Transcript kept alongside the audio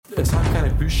noch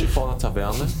keine Büsche vor der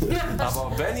Taverne.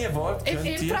 Aber wenn ihr wollt, könnt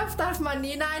ihr... Im Improv darf man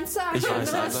nie Nein sagen. Ich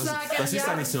weiß, das ist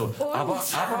ja nicht so. Aber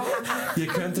ihr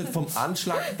könntet vom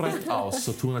Anschlagbrett aus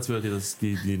so tun, als würdet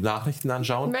ihr die Nachrichten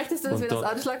anschauen. Möchtest du, dass wir das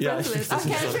Anschlagbrett lesen?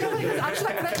 Okay, ich will das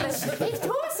Anschlagbrett lesen. Ich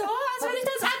tue so, als würde ich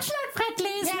das Anschlagbrett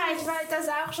lesen. Ja, ich wollte das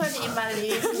auch schon immer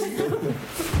lesen.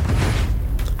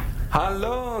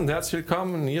 Hallo und herzlich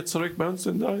willkommen hier zurück bei uns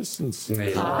in Diceons.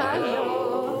 Nee.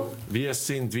 Hallo. Wir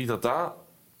sind wieder da,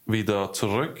 wieder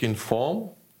zurück in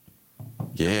Form.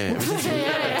 Yeah.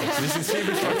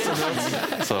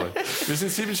 Wir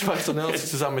sind Zwiebelschweizer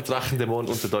Nerds, zusammen mit Drachendämonen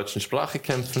und der deutschen Sprache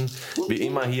kämpfen. Wie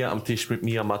immer hier am Tisch mit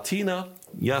mir Martina,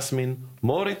 Jasmin,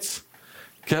 Moritz,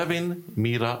 Kevin,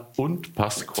 Mira und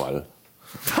Pasqual.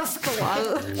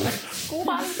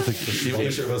 Die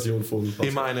englische Version von Pasqual.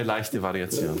 Immer eine leichte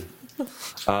Variation.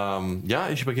 Ja,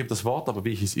 ich übergebe das Wort, aber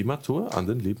wie ich es immer tue, an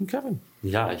den lieben Kevin.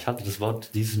 Ja, ich hatte das Wort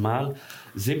dieses Mal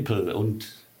simpel und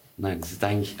nein, es ist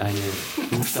eigentlich eine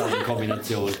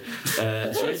Buchstabenkombination.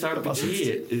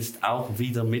 S2E46 ist auch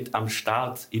wieder mit am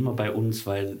Start, immer bei uns,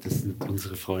 weil das sind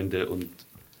unsere Freunde und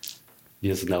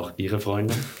wir sind auch ihre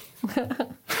Freunde.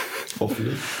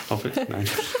 Hoffentlich, nein.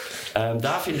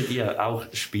 Da findet ihr auch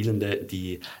Spielende,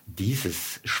 die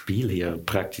dieses Spiel hier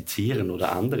praktizieren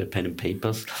oder andere Pen and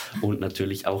Papers und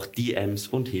natürlich auch DMs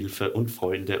und Hilfe und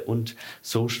Freunde und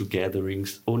Social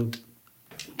Gatherings und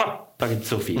da gibt es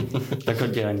so viel. Da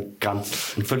könnt ihr einen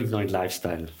völlig neuen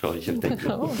Lifestyle für euch entdecken.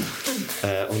 Und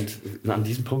an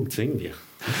diesem Punkt singen wir.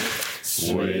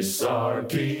 Swiss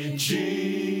RPG.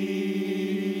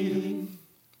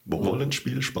 Wo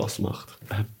Rollenspiel Spaß macht.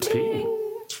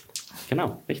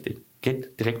 Genau, richtig.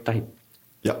 Geht direkt dahin.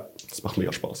 Ja, das macht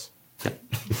mega Spaß. Ja.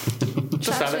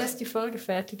 Rache ist die Folge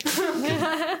fertig.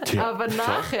 Aber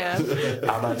nachher.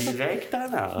 Aber direkt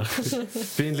danach.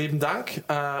 Vielen lieben Dank.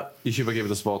 Ich übergebe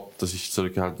das Wort, das ich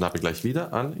zurückgehalten habe, gleich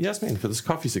wieder an Jasmin für das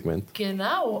Coffee-Segment.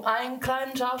 Genau, einen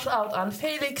kleinen Shoutout an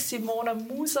Felix, Simone,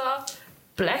 Musa,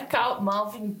 Blackout,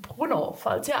 Marvin, Bruno.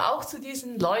 Falls ihr auch zu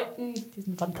diesen Leuten,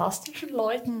 diesen fantastischen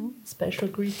Leuten, special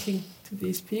greeting to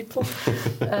these people,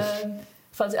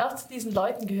 falls ihr auch zu diesen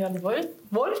Leuten gehören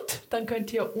wollt, dann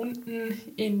könnt ihr unten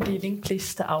in die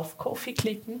Linkliste auf Coffee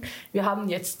klicken. Wir haben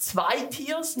jetzt 2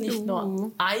 Tiers, nicht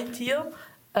nur ein Tier.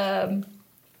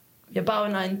 Wir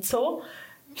bauen einen Zoo.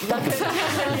 Dann könnt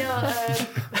ihr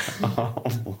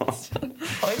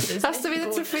Hast du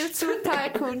wieder zu viel zu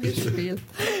Tycoon gespielt?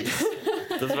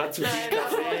 Das war zu viel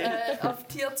Kaffee. Auf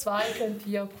Tier 2 könnt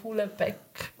ihr coole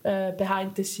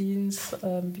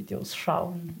Behind-the-Scenes-Videos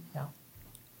schauen. Ja.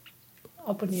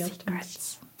 Abonniert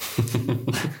uns.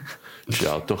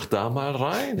 Schaut doch da mal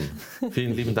rein.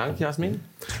 Vielen lieben Dank, Jasmin.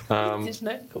 Das ist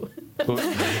nicht gut.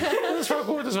 Das war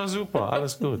gut, das war super,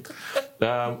 alles gut.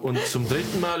 Und zum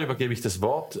dritten Mal übergebe ich das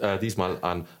Wort diesmal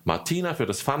an Martina für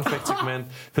das Fun-Fact-Segment.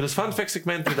 Für das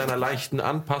Fun-Fact-Segment mit einer leichten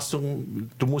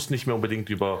Anpassung. Du musst nicht mehr unbedingt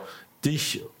über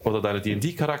dich oder deine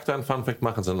D&D-Charakter ein Fun-Fact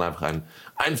machen, sondern einfach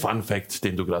ein Fun-Fact,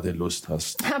 den du gerade Lust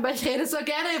hast. Aber ich rede so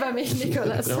gerne über mich,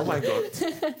 Nikolas. Oh mein Gott.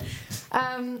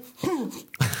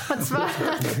 Und zwar,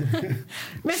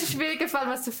 mir ist es schwierig gefallen,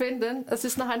 was zu finden. Es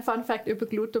ist noch ein Fun-Fact über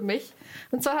Glut und mich.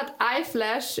 Und zwar hat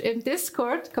iFlash im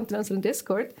Discord, kommt in unseren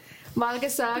Discord, mal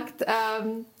gesagt,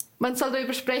 man soll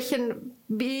darüber sprechen,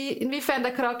 inwiefern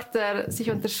der Charakter sich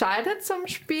unterscheidet zum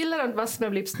Spieler und was wir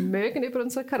am liebsten mögen über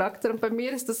unseren Charakter. Und bei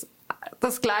mir ist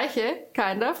das Gleiche,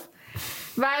 kind of.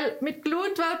 Weil mit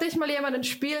Glut wollte ich mal jemanden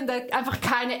spielen, der einfach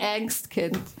keine Angst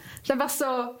kennt. Es ist einfach so,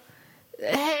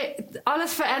 hey,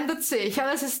 alles verändert sich,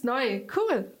 alles ist neu,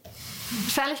 cool.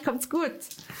 Wahrscheinlich kommt's gut.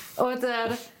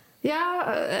 Oder,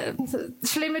 ja,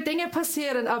 schlimme Dinge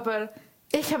passieren, aber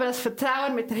ich habe das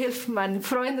Vertrauen, mit der Hilfe von meinen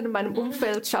Freunden und meinem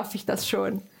Umfeld schaffe ich das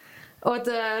schon.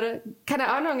 Oder,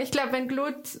 keine Ahnung, ich glaube, wenn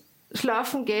Glut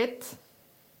schlafen geht,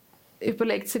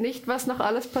 überlegt sie nicht, was noch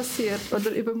alles passiert oder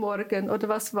übermorgen oder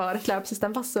was war. Ich glaube, es ist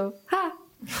einfach so,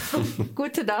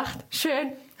 gute Nacht,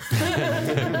 schön.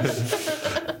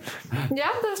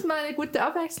 Ja, das ist mal eine gute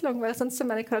Abwechslung, weil sonst sind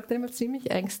meine Charaktere immer ziemlich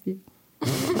ängstlich.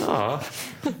 Ja,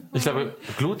 ich glaube,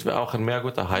 Glut wäre auch ein mehr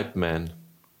guter Hype-Man,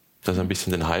 das ein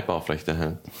bisschen den Hype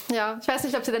aufrechterhält. Ja, ich weiß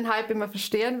nicht, ob sie den Hype immer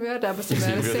verstehen würde, aber sie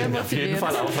wäre sehr motiviert. Auf jeden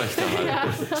Fall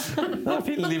aufrechterhalten. Ja.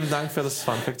 Vielen lieben Dank für das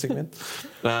Fun-Fact-Segment.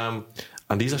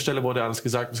 An dieser Stelle wurde alles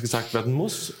gesagt, was gesagt werden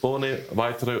muss. Ohne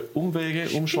weitere Umwege,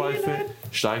 Umschweife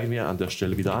steigen wir an der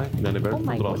Stelle wieder ein in eine Welt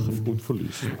von Drachen und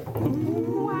Verliesen.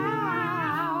 Wow.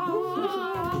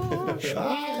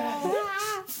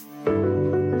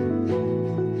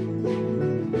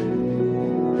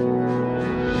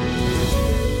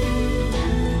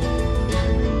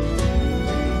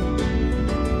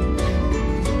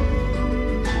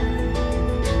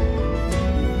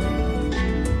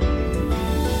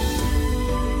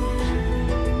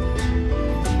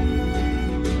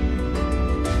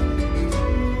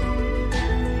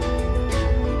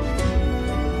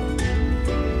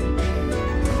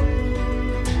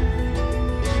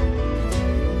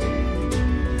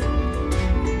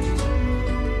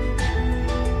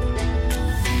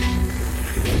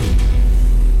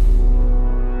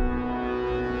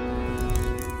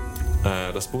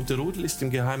 bunte Rudel ist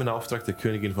im geheimen Auftrag der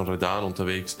Königin von Redan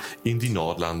unterwegs in die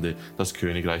Nordlande, das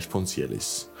Königreich von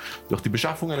Sielis. Durch die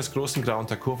Beschaffung eines großen grauen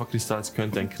Takova-Kristalls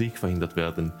könnte ein Krieg verhindert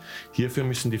werden. Hierfür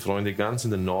müssen die Freunde ganz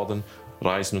in den Norden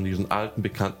reisen und ihren alten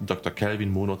Bekannten Dr.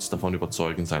 Kelvin Munoz davon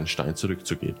überzeugen, seinen Stein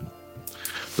zurückzugeben.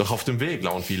 Doch auf dem Weg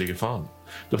lauern viele Gefahren.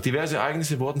 Durch diverse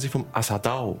Ereignisse wurden sie vom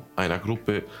Asadao, einer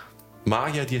Gruppe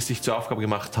Magier, die es sich zur Aufgabe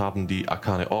gemacht haben, die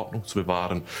arkane Ordnung zu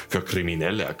bewahren, für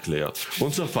Kriminelle erklärt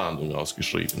und zur Fahndung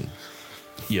ausgeschrieben.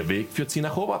 Ihr Weg führt sie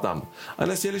nach Oberdam,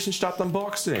 einer seelischen Stadt am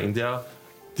Borgsee, in der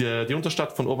die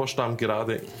Unterstadt von Oberdam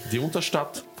gerade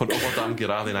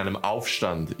in einem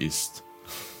Aufstand ist.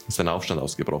 Es ist ein Aufstand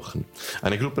ausgebrochen.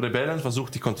 Eine Gruppe Rebellen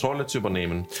versucht, die Kontrolle zu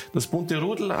übernehmen. Das bunte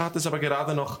Rudel hat es aber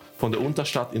gerade noch von der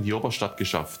Unterstadt in die Oberstadt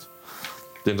geschafft.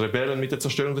 Den Rebellen mit der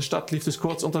Zerstörung der Stadt lief es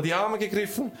kurz unter die Arme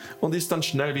gegriffen und ist dann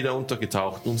schnell wieder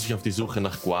untergetaucht, um sich auf die Suche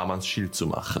nach Guamans Schild zu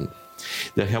machen.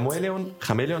 Der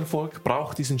Chamäleonvolk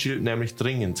braucht diesen Schild nämlich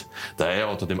dringend, da er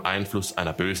unter dem Einfluss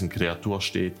einer bösen Kreatur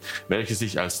steht, welche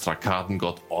sich als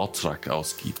Trakadengott Ortrak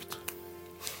ausgibt.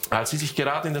 Als sie sich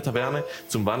gerade in der Taverne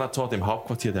zum Vanator, dem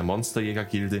Hauptquartier der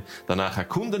Monsterjägergilde, danach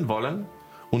erkunden wollen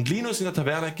und Linus in der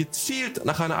Taverne gezielt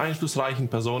nach einer einflussreichen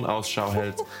Person Ausschau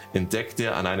hält, entdeckt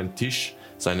er an einem Tisch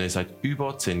seine seit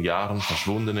über 10 Jahren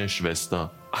verschwundene Schwester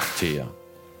Thea.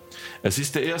 Es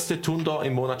ist der erste Tundor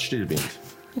im Monat Stillwind.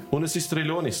 Und es ist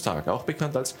Relonis-Tag, auch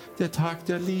bekannt als der Tag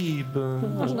der Liebe.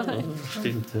 Oh nein.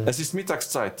 Stimmt. Es ist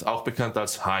Mittagszeit, auch bekannt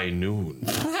als High Noon.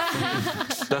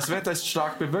 Das Wetter ist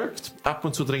stark bewölkt. Ab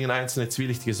und zu dringen einzelne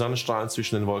zwielichtige Sonnenstrahlen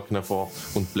zwischen den Wolken hervor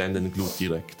und blenden Glut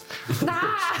direkt.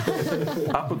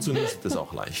 Ab und zu nieselt es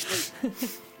auch leicht.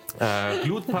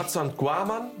 Glut, Patzer und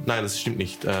Guaman, nein, das stimmt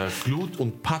nicht. Glut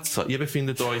und Patzer, ihr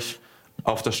befindet euch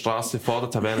auf der Straße vor der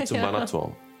Taverne zum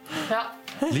Vanator. Ja.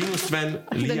 Linus, Sven,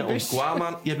 Lia und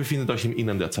Guaman, ihr befindet euch im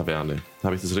Innern der Taverne.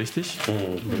 Habe ich das richtig?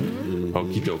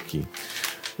 Okidoki.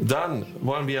 Dann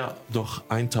wollen wir doch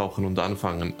eintauchen und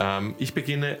anfangen. Ich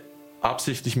beginne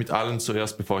absichtlich mit allen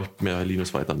zuerst, bevor ich mit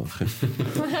Linus weitermache.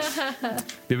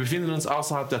 Wir befinden uns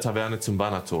außerhalb der Taverne zum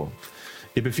Vanator.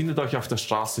 Ihr befindet euch auf der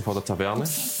Straße vor der Taverne.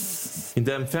 In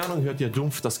der Entfernung hört ihr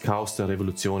dumpf das Chaos der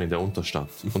Revolution in der Unterstadt.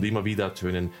 Und immer wieder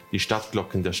tönen die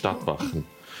Stadtglocken der Stadtwachen.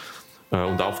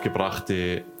 Und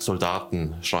aufgebrachte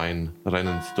Soldaten schreien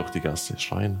rennend durch die Gasse.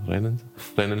 Schreiend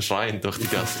durch die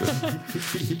Gasse.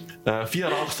 4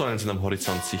 Rauchsäulen sind am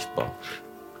Horizont sichtbar.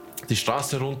 Die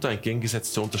Straße runter,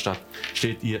 entgegengesetzt zur Unterstadt,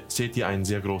 seht ihr ein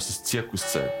sehr großes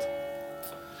Zirkuszelt.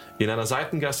 In einer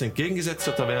Seitengasse entgegengesetzt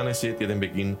zur Taverne seht ihr den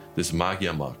Beginn des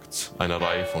Magiermarkts, einer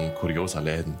Reihe von kurioser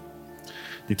Läden.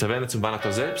 Die Taverne zum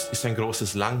Vanator selbst ist ein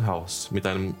großes Langhaus mit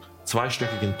einem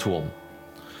 2-stöckigen Turm.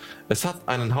 Es hat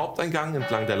einen Haupteingang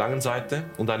entlang der langen Seite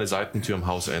und eine Seitentür am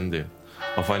Hausende.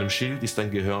 Auf einem Schild ist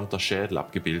ein gehörnter Schädel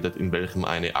abgebildet, in welchem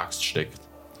eine Axt steckt.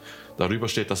 Darüber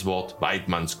steht das Wort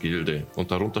Weidmannsgilde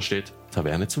und darunter steht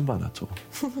Taverne zum Vanator.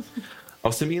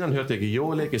 Aus dem Innern hört ihr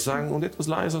Gejohle, Gesang und etwas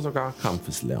leiser sogar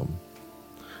Kampfeslärm.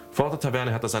 Vor der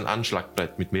Taverne hat es ein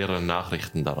Anschlagbrett mit mehreren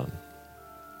Nachrichten daran.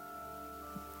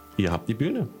 Ihr habt die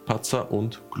Bühne, Patzer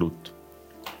und Glut.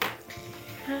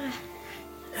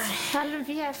 Sollen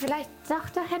wir vielleicht doch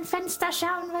durch ein Fenster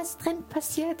schauen, was drin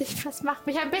passiert? Das macht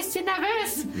mich ein bisschen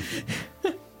nervös.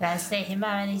 Weißt du,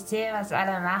 immer wenn ich sehe, was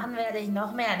alle machen, werde ich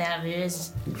noch mehr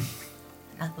nervös.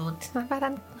 Na gut. Aber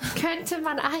dann könnte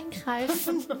man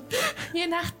eingreifen. Je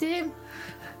nachdem.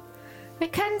 Wir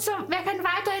können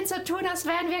weiterhin so tun, als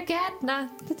wären wir Gärtner.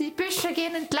 Die Büsche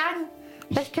gehen entlang.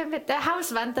 Vielleicht können wir der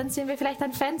Hauswand, dann sehen wir vielleicht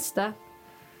ein Fenster.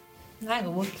 Na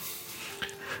gut.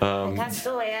 Dann kannst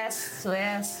du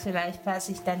zuerst, vielleicht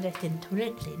passe ich dann durch den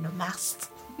Tunnel, den du machst.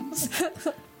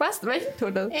 Was? Welchen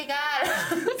Tunnel? Egal.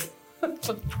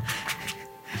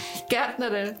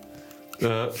 Gärtnerin.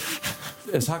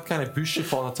 Es hat keine Büsche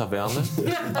vor der Taverne,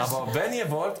 aber wenn ihr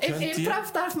wollt, könnt ihr... Im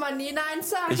Improv darf man nie Nein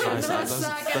sagen. Ich weiß,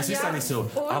 das ist ja nicht so.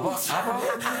 Aber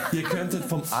ihr könntet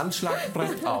vom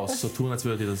Anschlagbrett aus so tun, als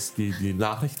würdet ihr die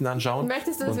Nachrichten anschauen.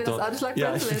 Möchtest du, dass wir das Anschlagbrett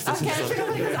ja, lesen? Okay, ich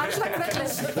will das Anschlagbrett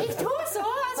lesen. Ich tue so,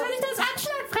 als würde ich das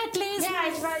Anschlagbrett lesen. Ja,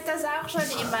 ich wollte das auch schon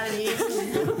immer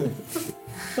lesen.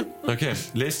 Okay,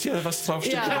 lest ihr, was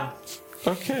draufsteht? Ja.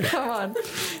 Okay. Come on.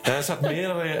 Es hat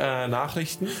mehrere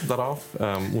Nachrichten darauf.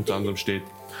 Unter anderem steht: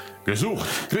 Gesucht,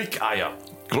 Kriegeier,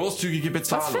 großzügige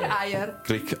Bezahlung. Was für Eier?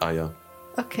 Kriegeier.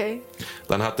 Okay.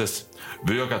 Dann hat es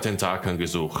Bürgertentakeln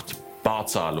gesucht,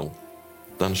 Barzahlung.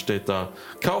 Dann steht da: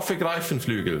 Kaufe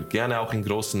Greifenflügel, gerne auch in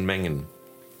großen Mengen.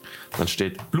 Dann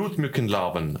steht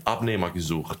Blutmückenlarven, Abnehmer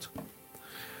gesucht.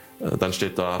 Dann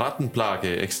steht da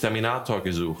Rattenplage, Exterminator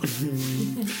gesucht.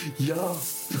 Ja.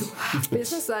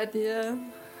 Wieso seid ihr?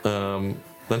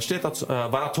 Dann steht da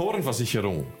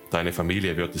Vanatorenversicherung. Deine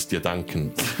Familie wird es dir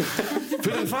danken.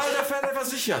 Für den Fall der Fälle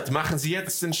versichert, machen Sie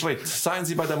jetzt den Schritt. Seien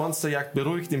Sie bei der Monsterjagd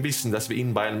beruhigt im Wissen, dass wir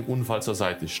Ihnen bei einem Unfall zur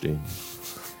Seite stehen.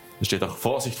 Es steht auch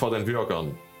Vorsicht vor den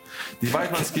Bürgern. Die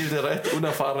Weidmannsgilde rät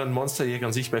unerfahrenen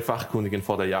Monsterjägern, sich bei Fachkundigen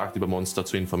vor der Jagd über Monster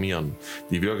zu informieren.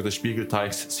 Die Bürger des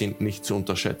Spiegelteichs sind nicht zu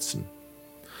unterschätzen.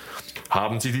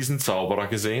 Haben Sie diesen Zauberer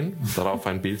gesehen? Darauf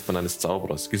ein Bild von eines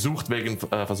Zauberers. Gesucht wegen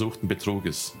versuchten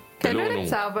Betruges. Kennen wir den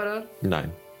Zauberer?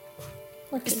 Nein.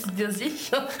 Okay. Bist du dir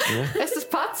sicher? Ja? Ist das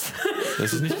Patz?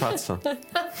 Das ist nicht Patzer.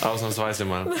 Ausnahmsweise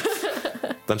mal.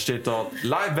 Dann steht dort,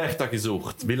 Leibwächter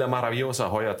gesucht. Villa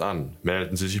Maraviosa heuert an.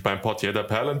 Melden Sie sich beim Portier der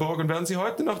Perlenburg und werden Sie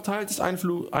heute noch Teil des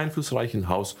einflussreichen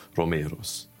Haus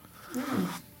Romeros.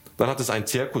 Dann hat es ein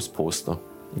Zirkusposter.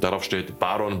 Und darauf steht,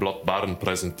 Baron Blotbarn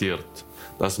präsentiert.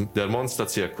 Der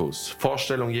Monsterzirkus.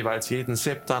 Vorstellung jeweils jeden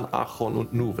Septan, Achon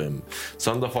und Nuvem.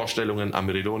 Sondervorstellungen am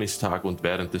Meridonistag und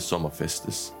während des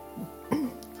Sommerfestes.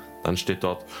 Dann steht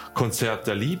dort Konzert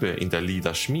der Liebe in der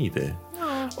Liederschmiede.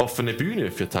 Offene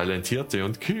Bühne für Talentierte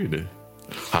und Kühne.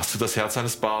 Hast du das Herz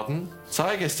eines Barden?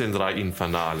 Zeige es den 3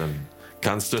 Infernalen.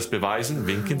 Kannst du es beweisen?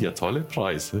 Winken dir tolle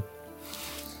Preise.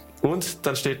 Und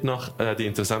dann steht noch die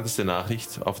interessanteste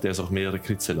Nachricht, auf der es auch mehrere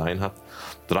Kritzeleien hat.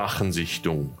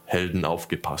 Drachensichtung, Helden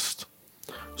aufgepasst.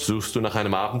 Suchst du nach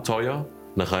einem Abenteuer,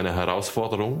 nach einer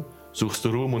Herausforderung? Suchst du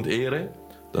Ruhm und Ehre?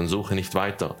 Dann suche nicht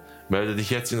weiter. Melde dich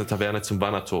jetzt in der Taverne zum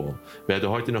Vanator. Werde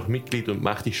heute noch Mitglied und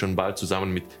mach dich schon bald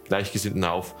zusammen mit Gleichgesinnten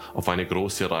auf eine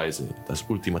große Reise. Das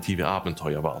ultimative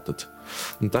Abenteuer wartet.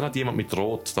 Und dann hat jemand mit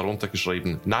Rot darunter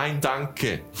geschrieben, Nein,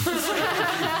 danke.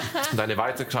 Und eine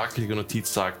weitere krakelige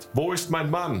Notiz sagt, wo ist mein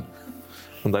Mann?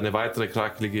 Und eine weitere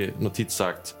krakelige Notiz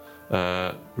sagt,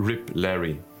 RIP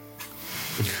Larry.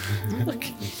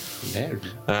 Okay.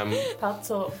 Larry.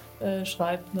 Patzo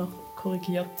schreibt noch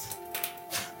korrigiert.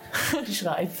 Die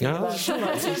Schreibfehler. Ja. So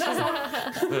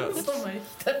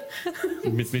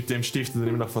möchte. Mit dem Stift dann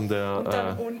immer noch von der... Und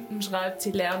dann unten schreibt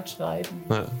sie, lernt schreiben.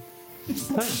 Ja.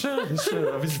 Das ist schön.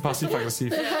 Ein bisschen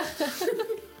passiv-aggressiv.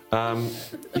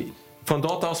 Von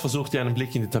dort aus versucht ihr einen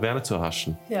Blick in die Taverne zu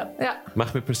erhaschen. Ja.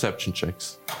 Mach mir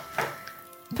Perception-Checks.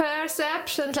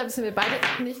 Perception, ich glaube, das sind wir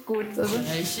beide nicht gut. Also.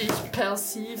 Ich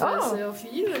perceive sehr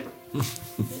viel.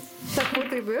 Ich habe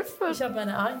gute Würfel. Ich habe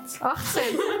eine 1. 18.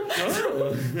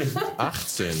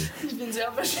 18. Ich bin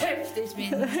sehr beschäftigt.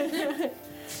 Wir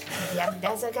haben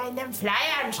da sogar in dem Flyer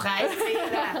einen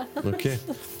Schreibfehler. Okay.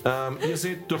 Ihr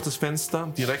seht durch das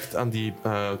Fenster direkt an die,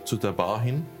 zu der Bar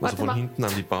hin, also von hinten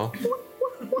an die Bar.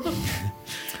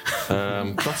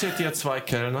 Dort seht ihr 2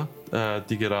 Kellner,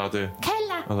 die gerade...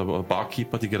 Also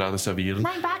Barkeeper, die gerade servieren.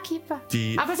 Nein, Barkeeper.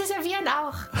 Aber sie servieren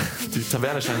auch. Die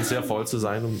Taverne scheint sehr voll zu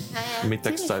sein um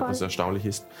Mittagszeit, was erstaunlich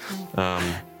ist.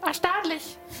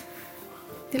 Erstaunlich.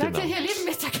 Die Leute hier lieben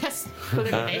Mittagessen.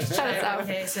 Echt? Das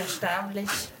ist erstaunlich.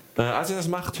 Als ihr das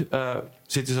macht,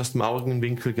 seht ihr aus dem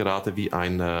Augenwinkel gerade, wie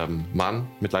ein Mann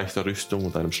mit leichter Rüstung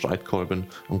und einem Streitkolben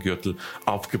am Gürtel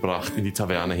aufgebracht in die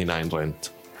Taverne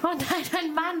hineinrennt. Oh nein,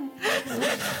 ein Mann.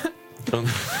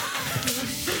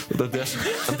 Und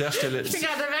an der Stelle... Ich bin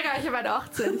gerade weg, ich habe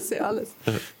 18, ich sehe alles.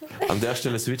 An der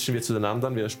Stelle switchen wir zu den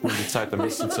anderen, wir spulen die Zeit ein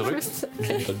bisschen zurück.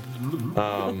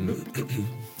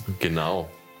 Genau.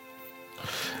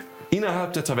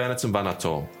 Innerhalb der Taverne zum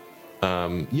Vanator.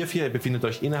 Ihr 4 befindet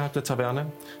euch innerhalb der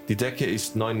Taverne. Die Decke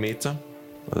ist 9 Meter,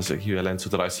 also äquivalent zu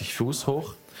 30 Fuß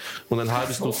hoch. Und ein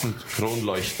halbes Dutzend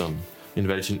Kronleuchtern, in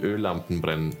welchen Öllampen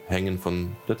brennen, hängen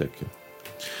von der Decke.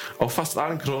 Auf fast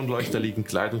allen Kronleuchter liegen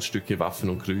Kleidungsstücke, Waffen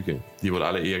und Krüge, die wohl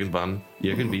alle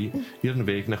irgendwie ihren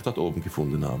Weg nach dort oben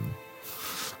gefunden haben.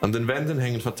 An den Wänden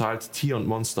hängen verteilt Tier- und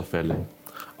Monsterfelle.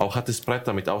 Auch hat es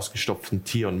Bretter mit ausgestopften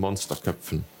Tier- und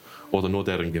Monsterköpfen oder nur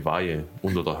deren Geweihe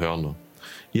und/oder Hörner.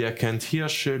 Ihr erkennt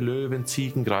Hirsche, Löwen,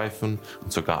 Ziegen, Greifen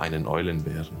und sogar einen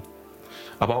Eulenbären.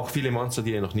 Aber auch viele Monster,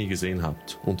 die ihr noch nie gesehen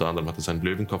habt. Unter anderem hat es einen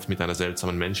Löwenkopf mit einer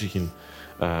seltsamen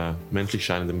menschlich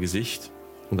scheinenden Gesicht.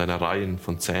 Und einer Reihe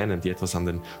von Zähnen, die etwas an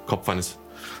den Kopf eines,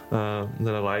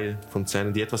 einer Reihe von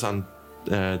Zähnen, die etwas an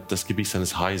das Gebiss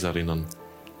eines Hais erinnern.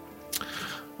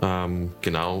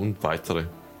 Genau, und weitere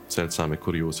seltsame,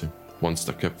 kuriose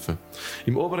Monsterköpfe.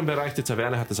 Im oberen Bereich der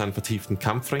Taverne hat es einen vertieften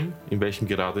Kampfring, in welchem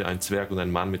gerade ein Zwerg und ein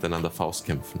Mann miteinander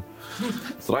Faustkämpfen.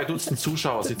 3 Dutzend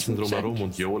Zuschauer sitzen drumherum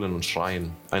und johlen und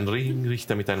schreien. Ein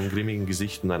Ringrichter mit einem grimmigen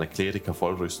Gesicht und einer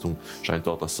Kleriker-Vollrüstung scheint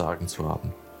dort das Sagen zu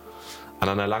haben. An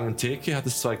einer langen Theke hat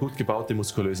es 2 gut gebaute,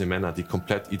 muskulöse Männer, die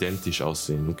komplett identisch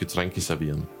aussehen und Getränke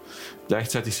servieren.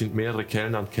 Gleichzeitig sind mehrere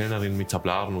Kellner und Kellnerinnen mit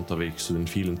Tablaren unterwegs zu den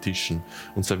vielen Tischen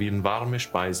und servieren warme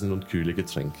Speisen und kühle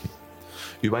Getränke.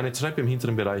 Über eine Treppe im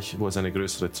hinteren Bereich, wo es eine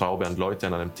größere Traube an Leute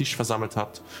an einem Tisch versammelt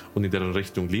hat und in deren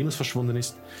Richtung Linus verschwunden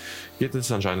ist, geht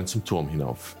es anscheinend zum Turm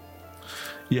hinauf.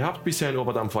 Ihr habt bisher in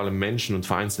Oberdamm vor allem Menschen und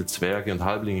vereinzelt Zwerge und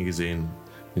Halblinge gesehen.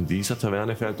 In dieser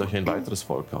Taverne fällt euch ein weiteres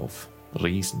Volk auf.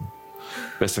 Riesen.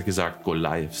 Besser gesagt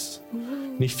Goliaths.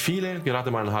 Nicht viele,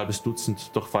 gerade mal ein halbes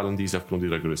Dutzend, doch fallen diese aufgrund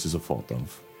ihrer Größe sofort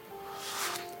auf.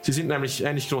 Sie sind nämlich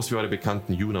ähnlich groß wie eure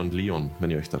Bekannten Juna und Leon,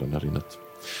 wenn ihr euch daran erinnert.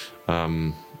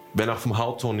 Wenn auch vom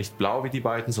Hautton nicht blau wie die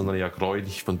beiden, sondern eher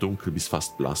gräulich, von dunkel bis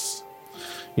fast blass.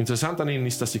 Interessant an ihnen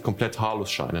ist, dass sie komplett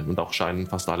haarlos scheinen und auch scheinen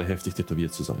fast alle heftig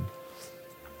tätowiert zu sein.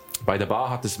 Bei der Bar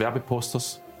hat es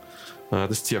Werbeposters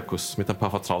des Zirkus mit ein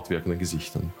paar vertraut wirkenden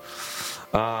Gesichtern.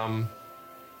 Wir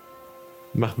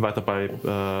machen weiter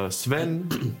bei Sven,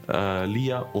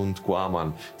 Lia und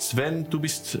Guaman. Sven, du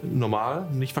bist normal,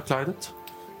 nicht verkleidet?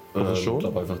 Oder schon? Ich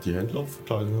glaube einfach die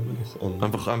Händlerverkleidung haben wir noch an.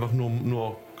 Einfach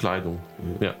nur Kleidung.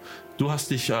 Ja. Du hast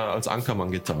dich als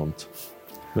Ankermann getarnt,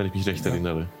 wenn ich mich recht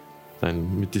erinnere.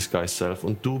 Mit Disguise Self.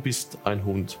 Und du bist ein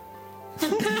Hund.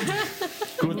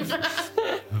 Gut.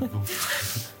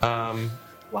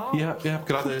 Wow. Ihr habt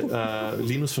gerade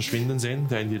Linus verschwinden sehen,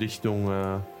 der in die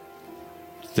Richtung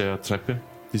der Treppe,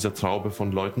 dieser Traube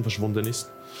von Leuten verschwunden ist.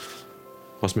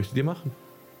 Was möchtet ihr machen?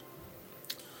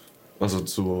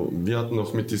 Also wir hatten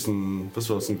noch mit diesen, was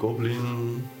war das, ein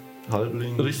Goblin,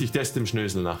 Halbling? Richtig, der ist dem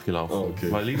Schnösel nachgelaufen. Ah,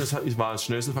 okay. Weil Linus war als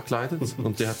Schnösel verkleidet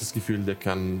und der hat das Gefühl, der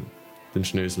kann den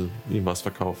Schnösel ihm was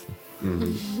verkaufen.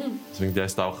 Deswegen, der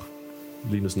ist auch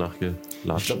Linus nachgelatscht.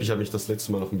 Ich glaube, ich habe mich das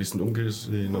letzte Mal noch ein bisschen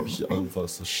umgesehen, ob ich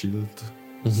allenfalls das Schild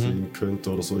sehen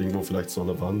könnte oder so irgendwo vielleicht so an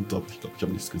der Wand, aber ich glaube, ich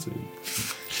habe nichts gesehen.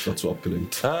 Ich war zu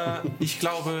abgelenkt. Ich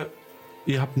glaube,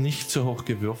 ihr habt nicht so hoch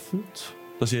gewürfelt,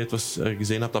 dass ihr etwas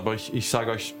gesehen habt, aber ich sage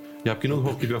euch, ihr habt genug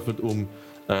hoch gewürfelt, um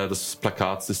das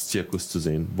Plakat des Zirkus zu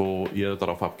sehen, wo ihr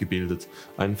darauf abgebildet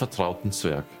einen vertrauten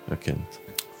Zwerg erkennt.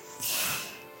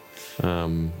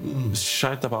 Es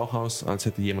scheint aber auch aus, als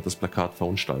hätte jemand das Plakat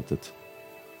verunstaltet.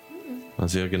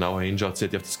 Als ihr genauer hinschaut,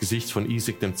 seht ihr auf das Gesicht von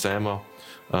Isaac, dem Zähmer.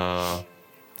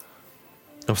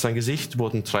 Auf sein Gesicht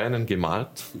wurden Tränen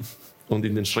gemalt und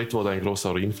in den Schritt wurde ein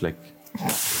großer Urinfleck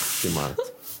gemalt.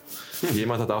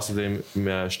 Jemand hat außerdem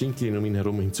Stinklinien um ihn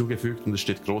herum hinzugefügt und es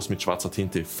steht groß mit schwarzer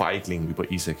Tinte Feigling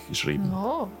über Isaac geschrieben.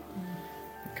 Oh.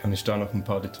 Kann ich da noch ein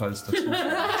paar Details dazu sagen?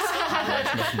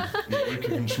 Vielleicht noch einen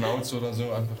ulkigen Schnauz oder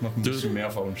so, einfach noch ein bisschen mehr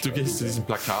Du verunstalten. gehst zu diesem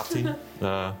Plakat hin,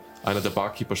 einer der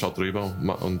Barkeeper schaut rüber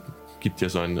und gibt dir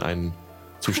so ein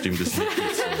zustimmendes Lied.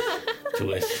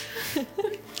 Tu es.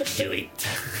 Do it.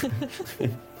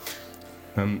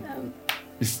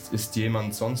 Ist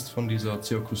jemand sonst von dieser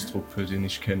Zirkustruppe, den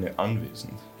ich kenne,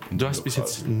 anwesend? Du hast bis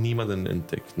jetzt niemanden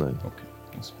entdeckt, nein. Okay,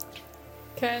 das ist gut.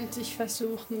 Könnte ich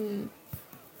versuchen,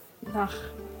 nach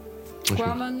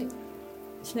Guaman,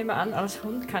 ich nehme an, als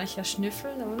Hund kann ich ja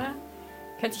schnüffeln, oder?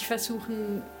 Könnte ich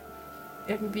versuchen,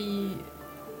 irgendwie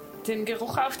den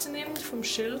Geruch aufzunehmen vom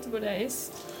Schild, wo der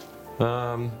ist?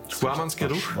 Guamans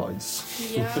Geruch? Schweiß.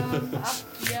 Ja,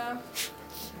 ja.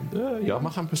 Ja,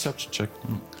 mach einen Perception-Check.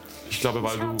 Ich glaube,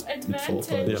 weil Ich du... hab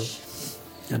Vorteil,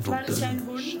 Advantage, weil ich ein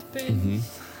Hund bin.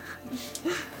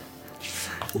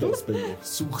 Das bin ich.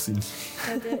 Suchsinn.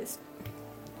 Ja, der ist.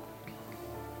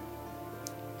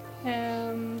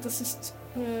 Das ist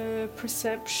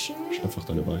Perception. Einfach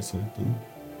deine Weisheit. Hm?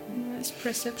 Ist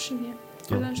Perception hier?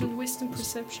 Ja. Oder schon Wisdom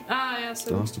Perception? Ah, ja, so.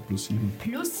 Da hast du +7.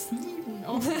 Plus 7.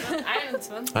 Oh,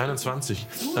 21. 21.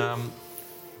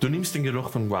 Du nimmst den Geruch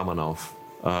von Guaman auf.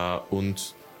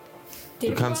 Und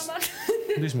Den kannst- Guaman?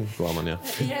 diesem Guaman, ja.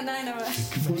 Ja, nein, aber.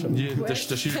 Der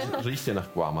Schild riecht ja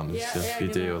nach Guaman, ist Ja, ja ja, die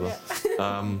Idee, genau,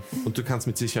 oder? Und du kannst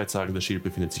mit Sicherheit sagen, der Schild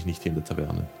befindet sich nicht in der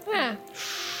Taverne. Ja.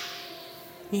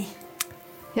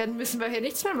 Ja, dann müssen wir hier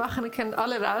nichts mehr machen, dann können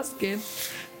alle rausgehen.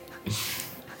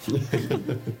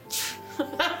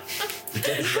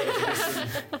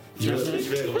 Ich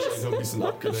wäre wahrscheinlich noch ein bisschen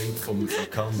abgelenkt vom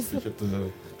Kampf. Ich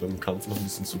hätte beim Kampf noch ein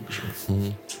bisschen zugeschaut.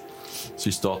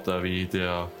 Siehst dort, wie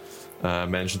der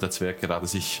Mensch und der Zwerg gerade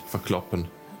sich verkloppen.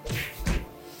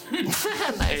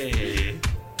 Hey.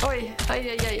 Ui,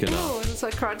 ei. Genau. Das war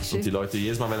crunchy. Und die Leute,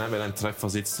 jedes Mal, wenn ein Treffer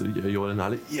sitzt, johlen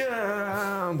alle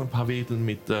yeah! Und ein paar wedeln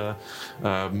mit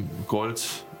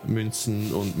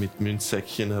Goldmünzen und mit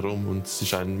Münzsäckchen herum und sie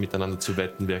scheinen miteinander zu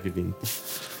wetten, wer gewinnt.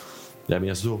 Ja,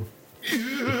 mehr so.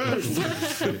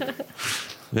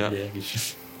 Ja,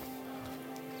 Allergisch.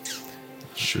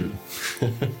 Schön.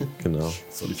 genau.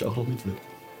 Soll ich auch noch mitwetten?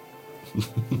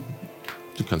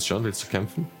 Du kannst schon, willst du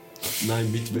kämpfen?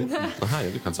 Nein, mitwetten. Aha,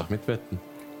 ja, du kannst auch mitwetten.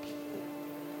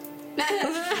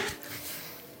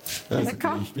 Also,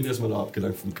 ich bin erstmal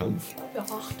abgelenkt vom Kampf. Ja,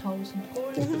 8000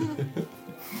 Gold.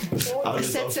 Ich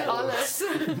setze alles.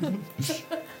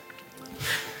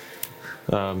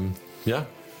 Ja,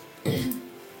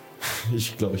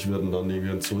 Ich glaube, ich werde dann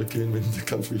irgendwann zurückgehen, wenn der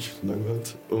Kampf mich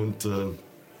langweilt. Und so,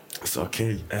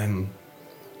 okay,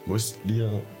 wo ist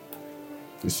Lia?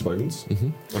 Ist sie bei uns?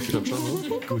 Okay, dann schauen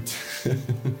wir. Gut.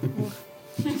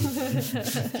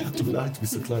 Tut mir leid, du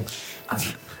bist so klein.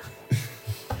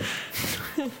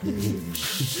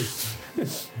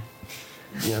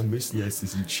 Wir müssen jetzt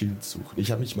diesen Schild suchen.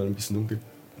 Ich habe mich mal ein bisschen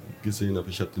umgesehen, aber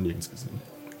ich habe den nirgends gesehen.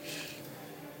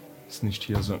 Ist nicht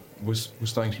hier so. Wo ist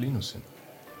da eigentlich Linus hin?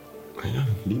 Ah ja,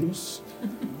 Linus?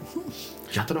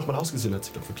 Ich hatte noch mal ausgesehen, als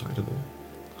ich da verkleidet war.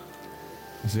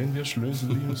 Sehen wir Schlösel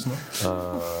Linus noch?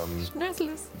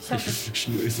 Schnösels.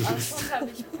 Als Hund habe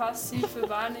ich passive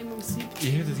Wahrnehmung 7.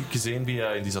 ihr hättet gesehen, wie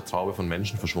er in dieser Traube von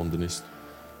Menschen verschwunden ist.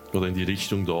 Oder in die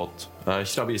Richtung dort.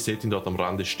 Ich glaube, ihr seht ihn dort am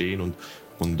Rande stehen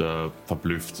und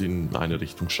verblüfft in eine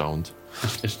Richtung schauend.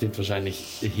 Er steht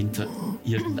wahrscheinlich hinter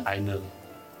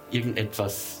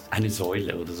irgendetwas, eine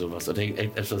Säule oder sowas. Oder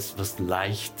etwas,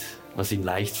 was ihn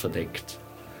leicht verdeckt.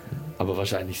 Aber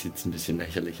wahrscheinlich sieht es ein bisschen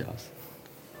lächerlich aus.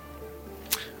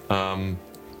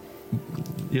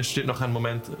 Ihr steht noch einen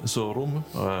Moment so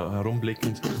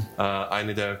herumblickend.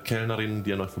 Eine der Kellnerinnen,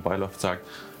 die an euch vorbeiläuft, sagt: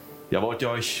 Ja, wollt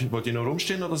ihr nur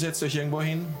rumstehen oder setzt ihr euch irgendwo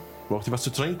hin? Braucht ihr was zu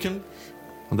trinken?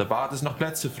 Und der Bad ist noch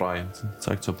Plätze frei. Sie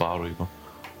zeigt zur Bar rüber.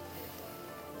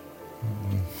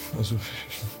 Also,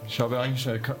 ich habe eigentlich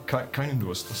keinen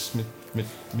Durst. Das mit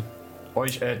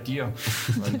euch, dir.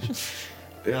 meine ich.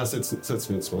 Ja, setzen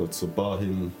wir uns mal zur Bar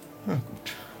hin. Ja, gut.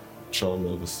 Schauen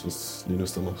mal, was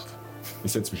Linus da macht.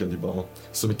 Ich setze mich an die Bar.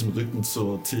 So mit dem Rücken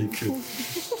zur Theke.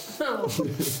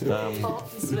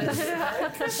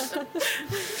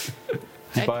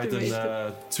 Die beiden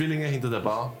Zwillinge hinter der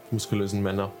Bar, muskulösen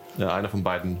Männer, einer von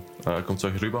beiden kommt zu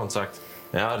euch rüber und sagt: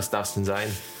 Ja, was darf es denn sein?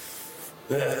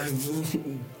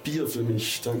 Bier für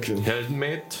mich, danke.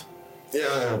 Heldenmet?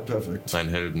 Ja, perfekt. Ein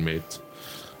Heldenmet.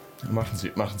 Machen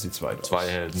Sie 2 draus. 2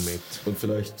 Heldenmet. Und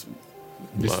vielleicht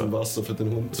ein bisschen Wasser für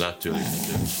den Hund. Natürlich.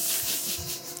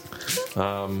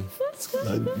 Ein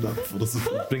Napf oder so.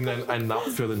 Bringt einen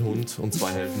Napf für den Hund und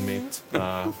 2 Heldenmet.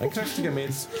 Ein kräftiger Met,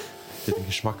 der den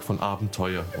Geschmack von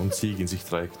Abenteuer und Sieg in sich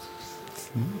trägt.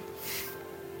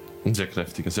 Ein sehr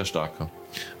kräftiger, sehr starker.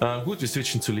 Gut, wir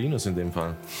switchen zu Linus in dem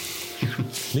Fall.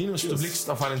 Linus, du blickst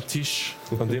auf einen Tisch,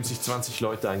 an dem sich 20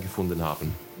 Leute eingefunden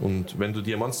haben. Und wenn du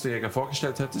dir Monsterjäger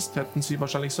vorgestellt hättest, hätten sie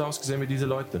wahrscheinlich so ausgesehen wie diese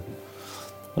Leute.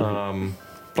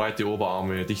 Breite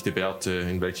Oberarme, dichte Bärte,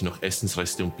 in welchen noch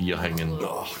Essensreste und Bier hängen.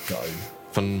 Ach, geil.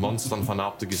 Von Monstern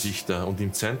vernarbte Gesichter und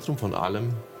im Zentrum von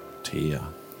allem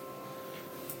Thea.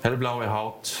 Hellblaue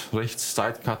Haut, rechts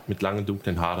Sidecut mit langen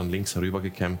dunklen Haaren links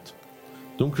herübergekämmt.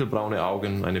 Dunkelbraune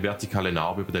Augen, eine vertikale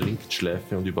Narbe über der linken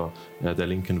Schläfe und über der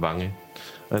linken Wange.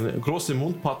 Eine große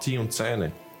Mundpartie und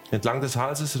Zähne. Entlang des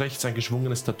Halses rechts ein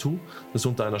geschwungenes Tattoo, das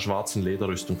unter einer schwarzen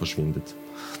Lederrüstung verschwindet.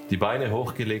 Die Beine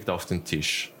hochgelegt auf den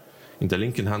Tisch. In der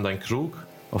linken Hand ein Krug,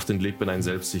 auf den Lippen ein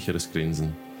selbstsicheres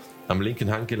Grinsen. Am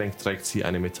linken Handgelenk trägt sie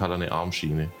eine metallene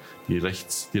Armschiene. Die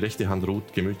rechte Hand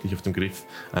ruht gemütlich auf dem Griff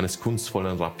eines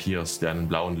kunstvollen Rapiers, der einen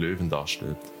blauen Löwen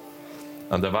darstellt.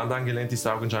 An der Wand angelehnt ist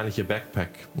augenscheinlich ihr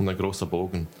Backpack und ein großer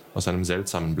Bogen aus einem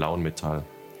seltsamen blauen Metall.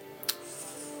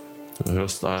 Du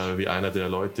hörst, wie einer der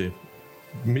Leute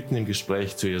mitten im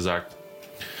Gespräch zu ihr sagt: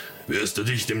 Wirst du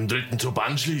dich dem 3. Trupp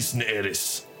anschließen,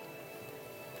 Eris?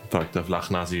 Fragt der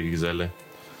flachnasige Geselle.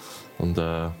 Und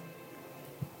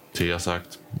Thea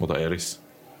sagt, oder Eris: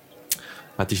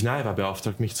 Hat dich Naiva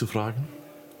beauftragt, mich zu fragen?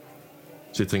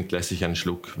 Sie trinkt lässig einen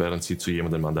Schluck, während sie zu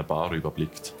jemandem an der Bar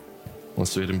überblickt.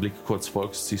 Als du ihrem Blick kurz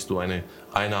folgst, siehst du eine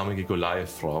einarmige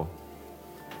Goliath-Frau,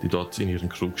 die dort in ihren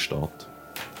Krug starrt.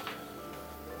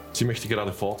 Sie möchte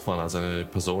gerade fortfahren, als eine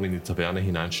Person in die Taverne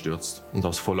hineinstürzt und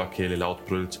aus voller Kehle laut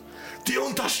brüllt: Die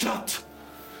Unterstadt!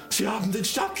 Sie haben den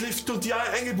Stadtlift und die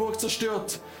Engelburg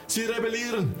zerstört! Sie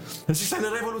rebellieren! Es ist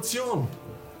eine Revolution!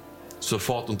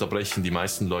 Sofort unterbrechen die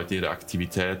meisten Leute ihre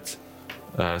Aktivität.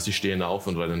 Sie stehen auf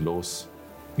und rennen los.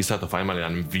 Ihr seid auf einmal in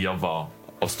einem Wirrwarr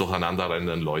aus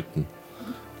durcheinanderrennenden Leuten.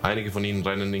 Einige von ihnen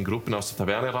rennen in Gruppen aus der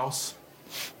Taverne raus.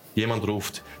 Jemand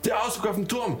ruft: Der Ausguck auf dem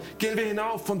Turm! Gehen wir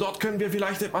hinauf, von dort können wir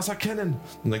vielleicht etwas erkennen.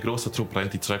 Und ein großer Trupp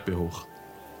rennt die Treppe hoch.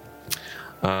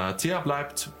 Thea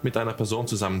bleibt mit einer Person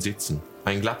zusammen sitzen.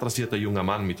 Ein glatt rasierter junger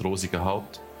Mann mit rosiger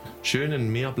Haut,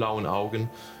 schönen meerblauen Augen,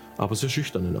 aber sehr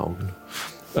schüchternen Augen.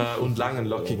 Und langen,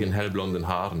 lockigen, hellblonden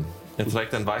Haaren. Er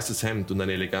trägt ein weißes Hemd und ein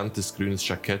elegantes grünes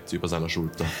Jackett über seiner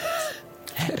Schulter.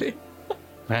 Harry.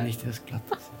 War nicht das glatt?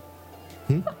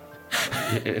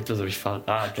 Etwas habe ich falsch.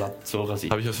 Glatt, so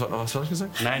rasiert. Habe ich was falsch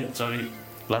gesagt? Nein, sorry,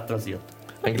 glatt rasiert.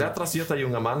 Ein glatt rasierter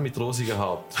junger Mann mit rosiger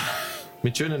Haut.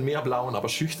 Mit schönen meerblauen, aber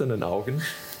schüchternen Augen.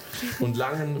 Und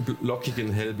langen,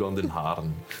 lockigen, hellblonden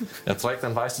Haaren. Er trägt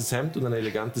ein weißes Hemd und ein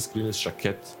elegantes grünes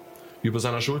Jackett. Über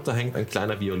seiner Schulter hängt ein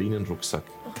kleiner Violinenrucksack.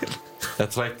 Er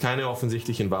trägt keine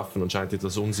offensichtlichen Waffen und scheint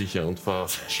etwas unsicher und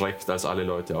verschreckt, als alle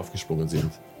Leute aufgesprungen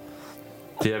sind.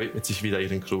 Der widmet sich wieder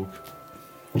ihren Krug.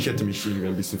 Ich hätte mich irgendwie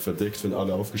ein bisschen verdeckt, wenn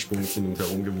alle aufgesprungen sind und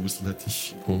herumgewuselt, hätte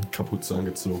ich Kapuze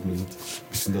angezogen und ein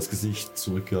bisschen das Gesicht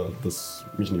zurückgehalten, dass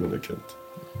mich niemand erkennt.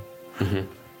 Mhm.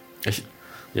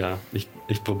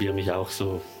 Ich probiere mich auch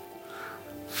so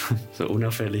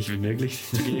unauffällig wie möglich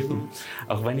zu geben.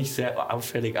 Auch wenn ich sehr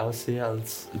auffällig aussehe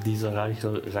als dieser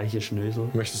reiche Schnösel.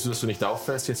 Möchtest du, dass du nicht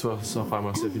auffällst, jetzt wo es auf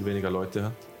einmal sehr viel weniger Leute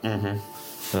hat? Mhm.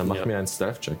 Dann mach mir einen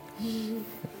Stealth-Check.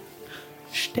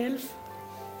 Stealth?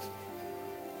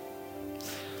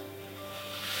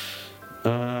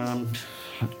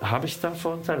 Habe ich da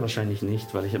Vorteil? Wahrscheinlich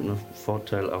nicht, weil ich habe nur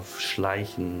Vorteil auf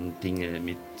Schleichen, Dinge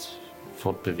mit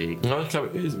fortbewegen. Ja, ich glaube,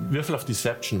 würfel auf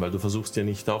Deception, weil du versuchst ja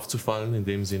nicht aufzufallen in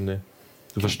dem Sinne.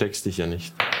 Du versteckst dich ja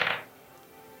nicht.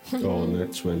 Oh,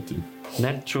 Net 20.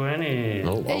 Net 20.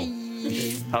 Oh, wow.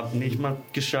 Ich hab nicht mal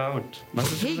geschaut.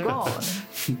 Was ist das?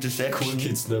 Deception.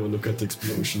 Kids never look at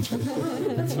explosions.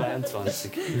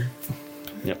 22.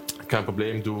 Ja. Kein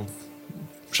Problem, du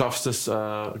schaffst es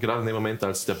gerade in dem Moment,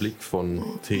 als der Blick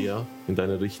von Thea in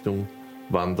deine Richtung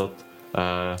wandert.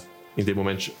 In dem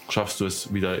Moment schaffst du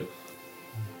es wieder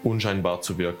unscheinbar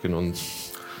zu wirken und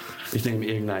ich nehme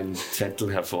irgendeinen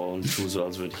Zettel hervor und tue so,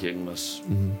 als würde ich irgendwas.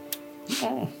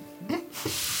 Oh.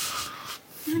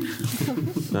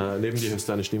 Neben dir hörst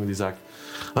du eine Stimme, die sagt: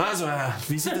 Also,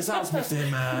 wie sieht es aus mit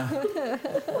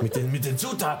den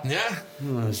Zutaten,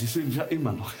 ja? Sie sind ja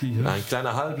immer noch hier. Ein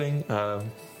kleiner Halbling,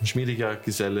 schmiediger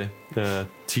Geselle,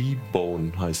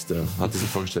 T-Bone heißt er, hat er sich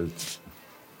vorgestellt.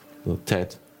 So,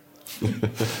 Ted.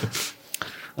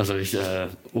 Also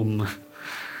um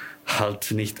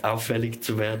halt nicht auffällig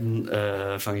zu werden,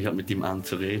 fange ich halt mit ihm an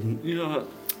zu reden. Ja,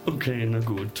 okay, na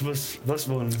gut. Was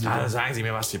wollen Sie? Sagen Sie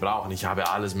mir, was Sie brauchen. Ich habe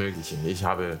alles Mögliche.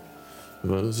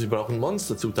 Sie brauchen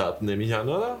Monsterzutaten, nehme ich an,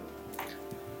 oder?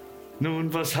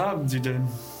 Nun, was haben Sie denn?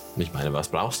 Ich meine, was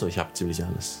brauchst du? Ich habe ziemlich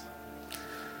alles.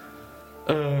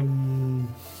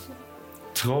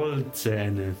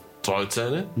 Trollzähne.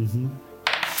 Trollzähne? Mhm.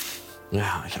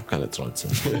 Ja, ich habe keine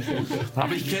Trollzähne.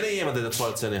 Aber ich kenne jemanden, der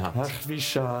Trollzähne hat. Ach, wie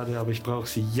schade, aber ich brauche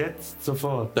sie jetzt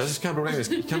sofort. Das ist kein Problem,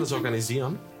 ich kann das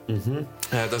organisieren. Mhm.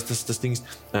 Das Ding ist,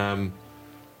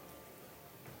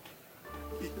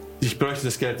 ich bräuchte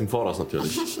das Geld im Voraus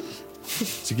natürlich.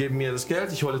 Sie geben mir das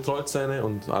Geld, ich hole Trollzähne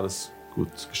und alles gut,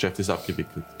 das Geschäft ist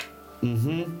abgewickelt.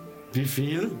 Mhm. Wie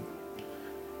viel?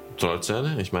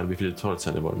 Trollzähne? Ich meine, wie viele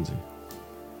Trollzähne wollen Sie?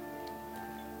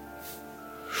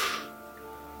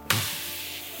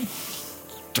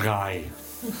 3.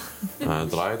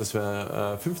 3, das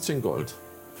wäre 15 Gold.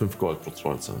 5 Gold pro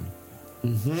Trollzahn.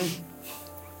 Mhm.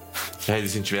 Hey, die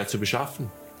sind schwer zu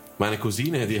beschaffen. Meine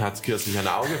Cousine, die hat kürzlich ein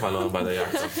Auge verloren bei der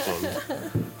Jagd auf Trollen.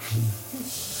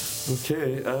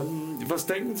 Okay, was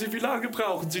denken Sie, wie lange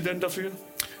brauchen Sie denn dafür?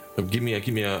 Gib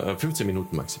mir 15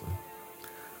 Minuten maximal.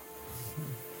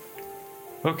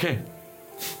 Okay.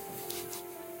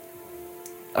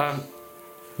 Dann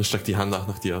streckt die Hand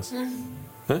nach dir aus.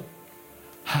 Hä?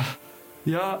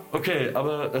 Ja, okay,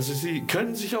 aber also Sie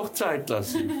können sich auch Zeit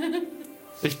lassen.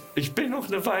 Ich bin noch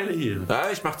eine Weile hier.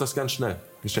 Ja, ich mach das ganz schnell.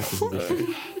 Geschäfte sind wichtig.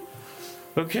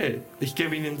 Okay, ich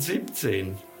gebe Ihnen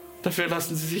 17. Dafür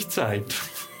lassen Sie sich Zeit.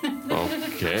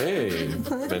 Okay,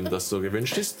 wenn das so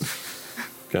gewünscht ist,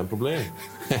 kein Problem.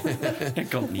 Er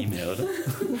kommt nie mehr, oder?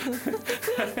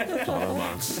 Aber mal,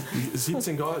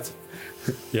 17 Gold.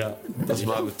 Ja. Das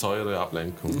war eine teure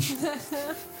Ablenkung.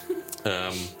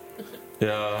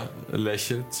 Er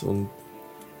lächelt und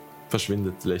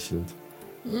verschwindet lächelnd.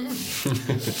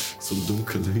 So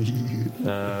dunkel.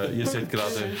 Ihr seht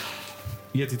gerade,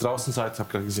 ihr, die draußen seid, habt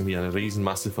gerade gesehen, wie eine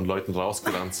Riesenmasse von Leuten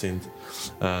rausgerannt sind,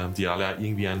 die alle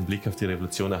irgendwie einen Blick auf die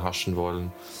Revolution erhaschen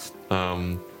wollen.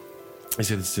 Ihr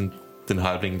seht jetzt den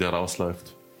Halbling, der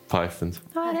rausläuft, pfeifend.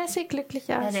 Oh, der sieht glücklich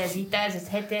Ja, aus. der sieht aus,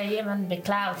 als hätte er jemanden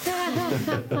beklaut.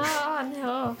 Oh,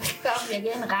 no. Ich glaube, wir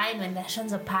gehen rein, wenn das schon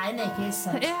so peinlich ist.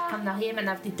 Sonst Ja. kommt noch jemand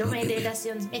auf die dumme Idee, dass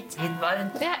sie uns mitziehen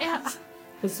wollen. Ja.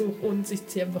 Versuch uns, ich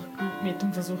ziehe einfach gut mit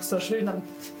und versuch so schön an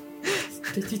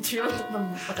die Tür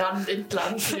am Rand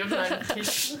entlang zu irgendeinem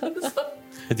Tisch.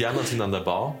 Die anderen sind an der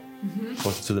Bar.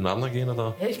 Wollt ihr zu den anderen gehen,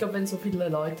 oder? Ja, ich glaube, wenn so viele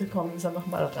Leute kommen, ist einfach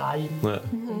mal rein. Ja.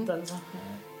 Und dann so,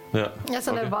 Ja, Ja,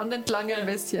 so eine okay. Wand entlang ein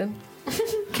bisschen.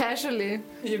 Casually.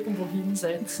 irgendwo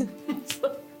hinsetzen.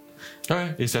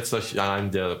 Okay. Ihr setzt euch an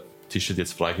einen der Tische, die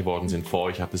jetzt frei geworden sind, vor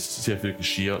euch. Hat es sehr viel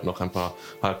Geschirr, noch ein paar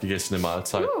halbgegessene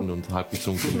Mahlzeiten und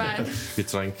halbgetrunkene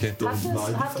Getränke.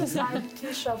 Hat es einen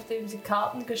Tisch, auf dem sie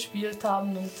Karten gespielt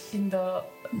haben und in der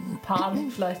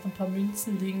Panik vielleicht ein paar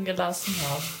Münzen liegen gelassen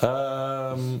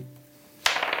haben?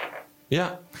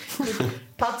 Ja.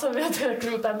 Patzer wird der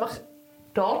Glut einfach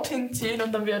dorthin ziehen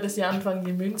und dann würde sie anfangen,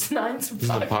 die Münzen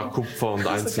einzupacken. Ein paar Kupfer und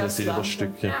einzelne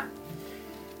Silberstücke. Ja.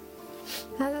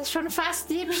 Das ist schon fast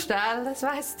Diebstahl, das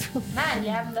weißt du. Nein,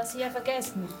 wir haben das hier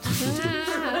vergessen.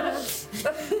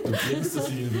 Und bringst du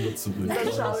sie wieder zurück.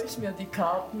 Dann schaue ich mir die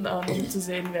Karten an, um zu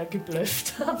sehen, wer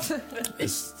geblufft hat.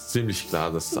 Es ist ziemlich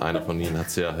klar, dass einer von ihnen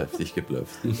hat sehr heftig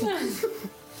geblufft.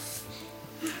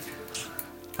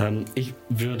 Ich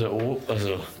würde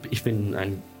ich bin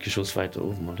ein Geschoss weiter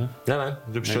oben, oder? Nein,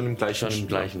 du bist schon im gleichen. Schon im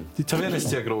gleichen. Die Taverne ist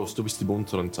sehr groß, du bist im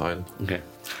unteren Teil. Okay.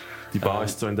 Die Bar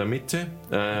ist so in der Mitte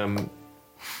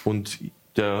und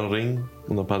der Ring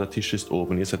und ein paar der Tische ist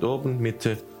oben. Ihr seid oben,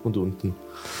 Mitte und unten.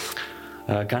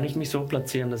 Kann ich mich so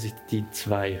platzieren, dass ich die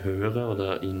zwei höre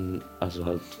oder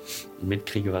halt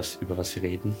mitkriege, über was sie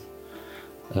reden,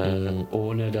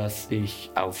 ohne dass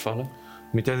ich auffalle?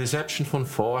 Mit der Deception von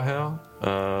vorher,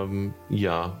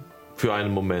 ja, für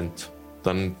einen Moment.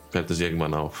 Dann fällt es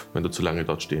irgendwann auf, wenn du zu lange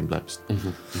dort stehen bleibst.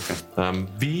 Mhm. Okay.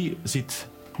 Wie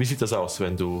sieht das aus,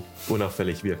 wenn du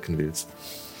unauffällig wirken willst?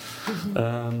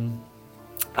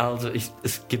 Also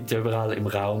es gibt ja überall im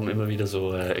Raum immer wieder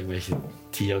so irgendwelche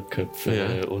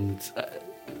Tierköpfe und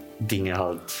Dinge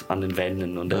halt an den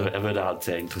Wänden und er würde halt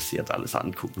sehr interessiert alles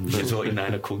angucken, wie so in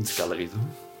einer Kunstgalerie.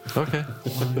 So. Okay.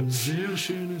 Ein sehr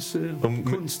schönes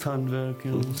Kunsthandwerk.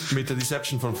 Ja. Mit der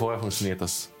Deception von vorher funktioniert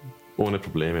das ohne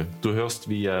Probleme. Du hörst,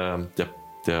 wie der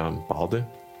Barde,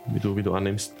 wie du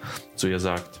annimmst, zu ihr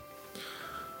sagt: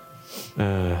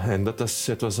 ändert das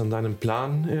etwas an deinem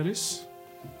Plan, Eris?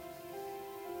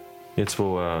 Jetzt,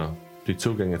 wo die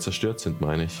Zugänge zerstört sind,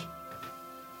 meine ich.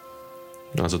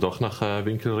 Also doch nach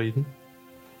Winkelrieden.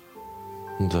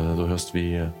 Und du hörst,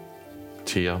 wie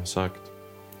Thea sagt: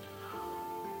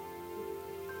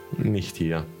 nicht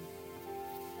hier.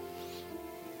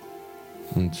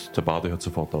 Und der Bade hört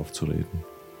sofort auf zu reden.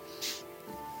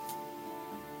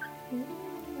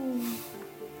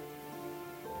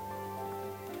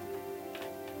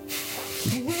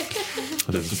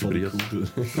 Hat er das vibriert?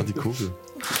 Die Kugel.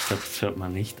 Das hört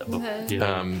man nicht, aber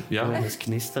ja. Das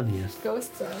Knistern hier.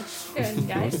 Ghost Ein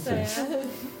Geister, ja.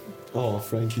 Oh,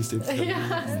 Frankie ist jetzt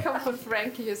Ja, es kommt von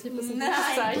Frankie, es gibt das ein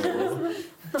gutes Zeichen.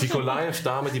 Die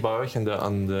Goliath-Dame, die bei euch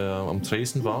am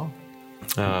Tresen war,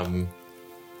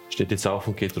 steht jetzt auf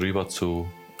und geht rüber zu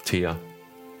Thea.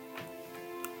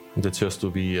 Und jetzt hörst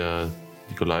du, wie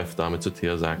die Goliath-Dame zu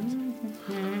Thea sagt: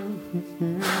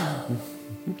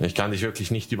 ich kann dich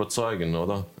wirklich nicht überzeugen,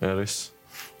 oder, Eris?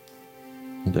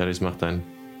 Und Eris macht ein: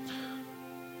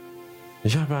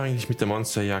 ich habe eigentlich mit der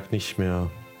Monsterjagd nicht mehr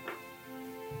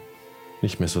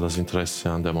so das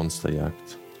Interesse an der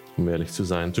Monsterjagd, um ehrlich zu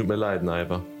sein. Tut mir leid,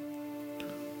 Naiva.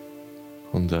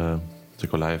 Und die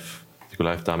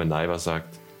Goliath-Dame Naiva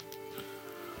sagt: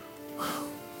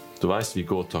 du weißt, wie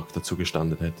Gotok dazu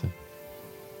gestanden hätte.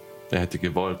 Er hätte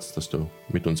gewollt, dass du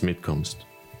mit uns mitkommst.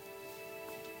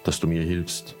 Dass du mir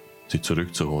hilfst, sie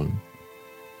zurückzuholen.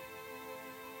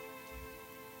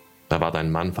 Da war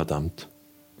dein Mann, verdammt.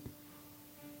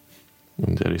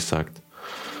 Und Eris sagt: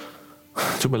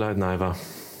 tut mir leid, Naiva.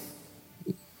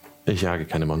 Ich jage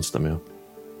keine Monster mehr.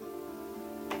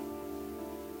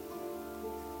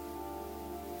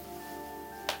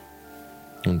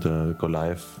 Und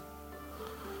Goliath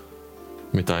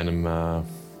mit einem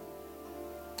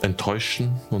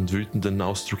enttäuschten und wütenden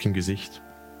Ausdruck im Gesicht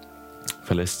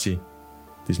verlässt sie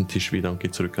diesen Tisch wieder und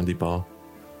geht zurück an die Bar.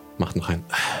 Macht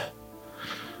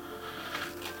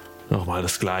nochmal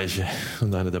das Gleiche.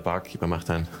 Und einer der Barkeeper macht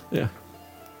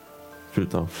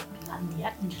füllt auf. Die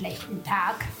hat einen schlechten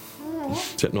Tag.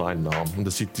 Sie hat nur einen Arm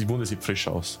und die Wunde sieht frisch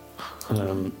aus.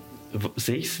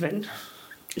 Sehe ich Sven?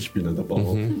 Ich bin an der Bar,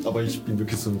 aber ich bin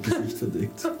wirklich so ein Gesicht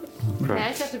verdeckt. Ja,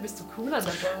 ich dachte, du bist so cool an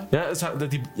der Bar.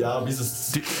 Ja,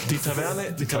 die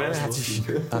Taverne hat sich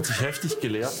heftig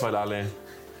geleert, weil alle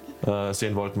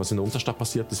sehen wollten, was in der Unterstadt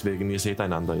passiert. Deswegen, ihr seht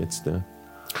einander jetzt.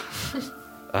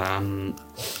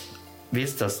 Wie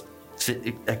ist das?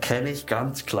 Erkenne ich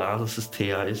ganz klar, dass es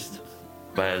Thea ist?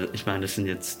 Weil, ich meine, das sind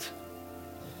jetzt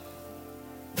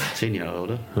 10 Jahre,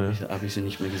 oder? Ja. Habe ich sie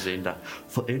nicht mehr gesehen. Da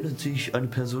verändert sich eine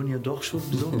Person ja doch schon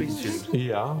so ein bisschen.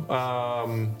 Ja,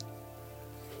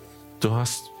 du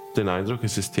hast den Eindruck,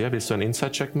 es ist Thea. Willst du einen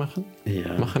Inside-Check machen?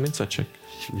 Ja. Mach einen Inside-Check.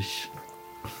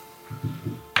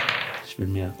 Ich will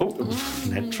mir... Oh,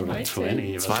 Natural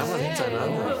 20. Zweimal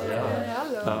hintereinander. Ja,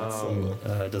 hallo.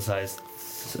 Das heißt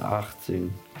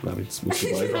 18, glaube ich. Das musst du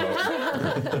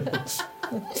weitermachen.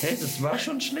 Hey, das war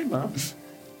schon schlimmer.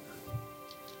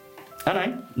 Ah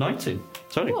nein, 19.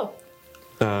 Sorry. Oh.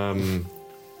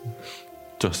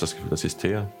 Du hast das Gefühl, das ist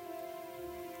Thea.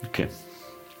 Okay.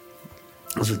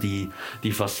 Also die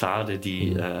Fassade,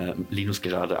 die Linus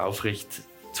gerade aufrecht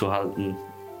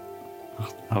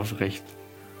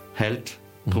hält,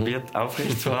 probiert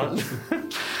aufrecht zu halten,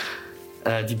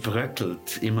 die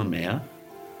bröckelt immer mehr.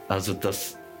 Also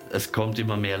es kommt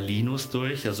immer mehr Linus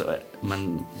durch. Also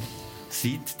man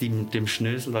sieht dem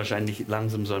Schnösel wahrscheinlich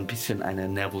langsam so ein bisschen eine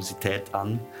Nervosität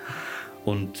an.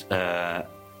 Und er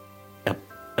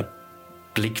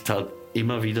blickt halt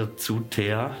immer wieder zu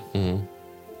Thea. Mhm.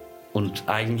 Und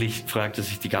eigentlich fragt er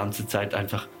sich die ganze Zeit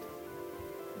einfach,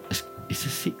 ist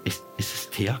es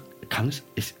Thea? Das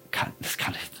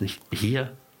kann jetzt nicht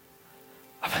hier.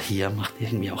 Aber hier macht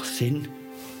irgendwie auch Sinn.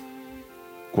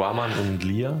 Guaman und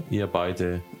Lia, ihr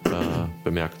beide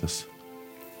bemerkt das.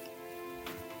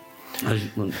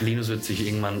 Und Linus wird sich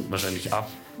irgendwann wahrscheinlich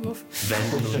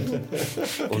abwenden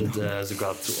und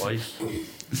sogar zu euch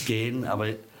gehen, aber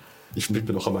Ich bin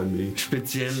noch an meinem Weg.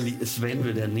 speziell Sven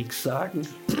würde nichts sagen.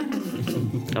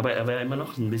 Aber er wäre immer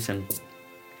noch ein bisschen...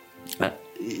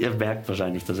 Ihr merkt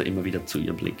wahrscheinlich, dass er immer wieder zu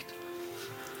ihr blickt.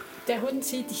 Der Hund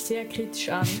sieht dich sehr kritisch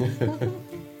an. Findest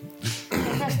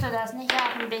du das nicht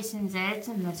auch ein bisschen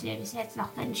seltsam, dass wir bis jetzt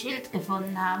noch kein Schild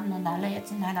gefunden haben und alle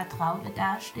jetzt in einer Traube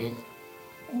dastehen?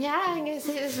 Ja,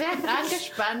 es wirkt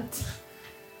angespannt.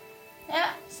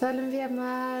 Ja, Sollen wir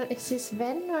mal, ich sehe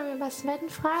Sven, wollen wir mal Sven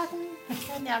fragen? wir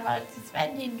können ja mal zu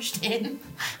Sven hinstehen.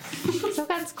 So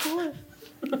ganz cool.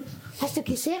 Hast du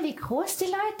gesehen, wie groß die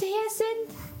Leute hier sind?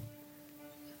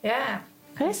 Ja,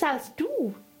 Größer als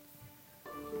du.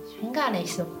 ich bin gar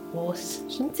nicht so groß.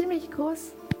 Schon ziemlich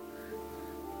groß.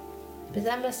 Du bist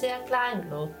einfach sehr klein,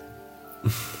 Claude.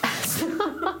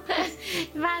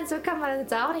 Ich meine, so kann man das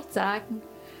jetzt auch nicht sagen.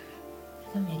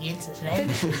 Komm, wir gehen zu Sven.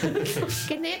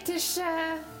 Genetisch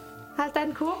halt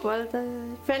ein Kobold.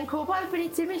 Für einen Kobold bin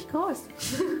ich ziemlich groß.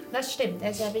 Das stimmt,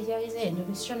 das habe ich ja gesehen. Du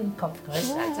bist schon einen Kopf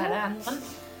größer als alle anderen.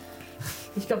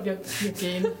 Ich glaube, wir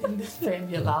gehen in das Fan,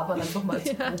 wir labern einfach mal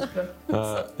zur Gruppe.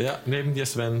 Ja, neben dir,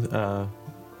 Sven,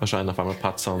 erscheinen auf einmal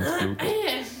Patzer und Blut.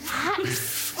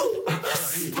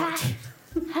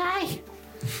 Hi.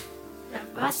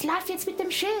 Was läuft jetzt mit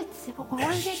dem Schild? Holen wir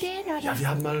den? Oder? Ja, wir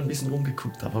haben mal ein bisschen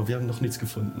rumgeguckt, aber wir haben noch nichts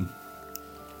gefunden.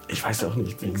 Ich weiß auch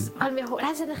nicht. Wollen wir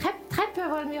also eine Treppe,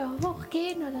 wollen wir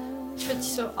hochgehen? Oder? Ich würde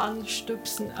dich so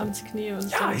anstupsen ans Knie und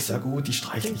Ja, so ist ja gut, die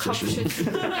streichen den dich ja Kopf schön.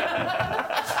 schütteln.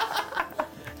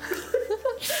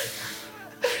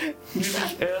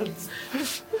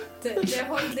 Der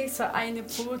Hund legt so eine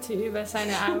Pfote über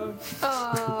seine Augen.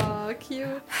 Oh,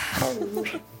 cute.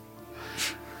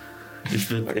 Ich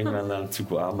würde irgendwann dann zu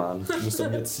Guaman. Muss er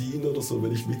mir ziehen oder so,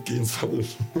 wenn ich mitgehen soll?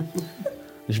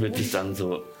 Ich würde dich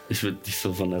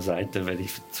so von der Seite, werde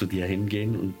ich zu dir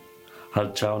hingehen und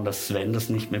halt schauen, dass Sven das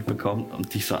nicht mitbekommt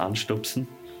und dich so anstupsen.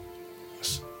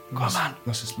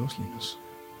 Was ist los, Linus?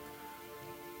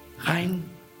 Rein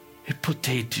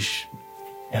hypothetisch.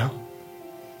 Ja?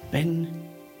 Wenn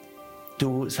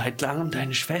du seit langem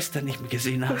deine Schwester nicht mehr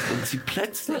gesehen hast und sie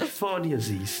plötzlich vor dir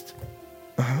siehst,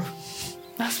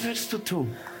 was würdest du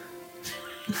tun?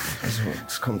 Also,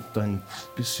 es kommt ein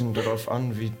bisschen darauf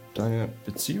an, wie deine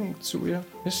Beziehung zu ihr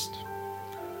ist.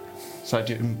 Seid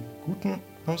ihr im Guten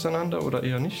auseinander oder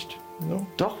eher nicht? So?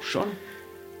 Doch, schon.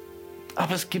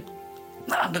 Aber es gibt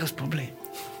ein anderes Problem.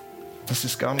 Das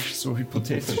ist gar nicht so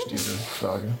hypothetisch, diese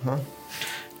Frage. Ha?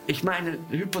 Ich meine,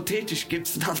 hypothetisch gibt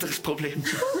es ein anderes Problem.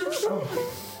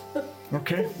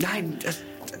 Okay. Nein, das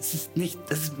ist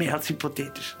mehr als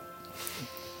hypothetisch.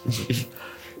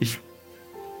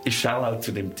 Ich schaue halt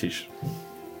zu dem Tisch.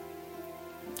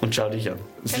 Und schau dich an.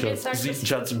 Schau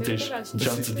zum Tisch.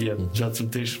 Schau zu dir. Schau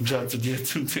zum Tisch. Schau zu dir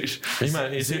zum Tisch. Ich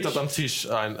meine, ihr seht dort am Tisch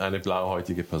eine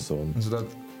blauhäutige Person. Also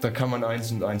da kann man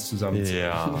 1 und 1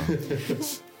 zusammenzählen. Ja.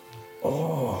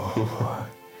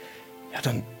 Ja,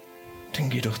 dann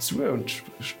geh doch zu ihr und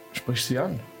sprich sie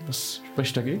an. Was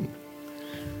spricht dagegen?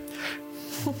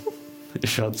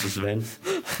 Ich schaue zu Sven.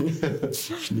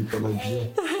 Schnipp an mein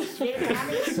Bier. Ich will gar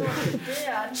nicht so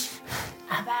stören.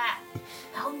 Aber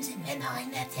warum sind wir noch in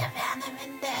der Taverne,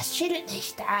 wenn das Schild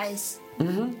nicht da ist?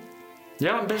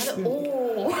 Ja, am besten.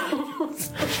 Oh,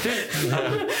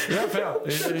 Ja, fair.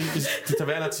 Die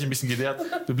Taverne hat sich ein bisschen gelehrt.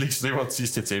 Du blickst rüber und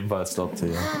siehst jetzt ebenfalls dort. Ja.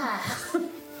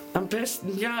 Am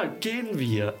besten, ja, gehen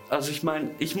wir. Also ich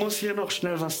meine, ich muss hier noch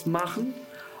schnell was machen.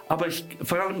 Aber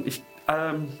Sven,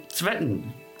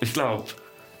 ich glaube,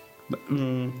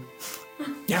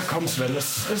 Ja, komm Sven,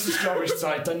 es ist glaube ich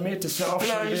Zeit. Dein Met ist ja auch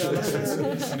schon leer.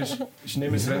 Und ich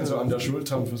nehme Sven so an der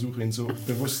Schulter und versuche ihn so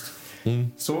bewusst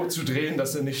so zu drehen,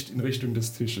 dass er nicht in Richtung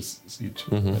des Tisches sieht,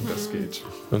 wenn das geht.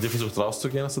 Und ihr versucht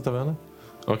rauszugehen aus der Taverne?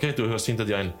 Okay, du hörst hinter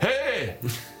dir ein Hey!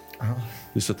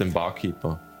 Ist das den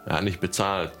Barkeeper? Er hat nicht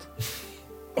bezahlt.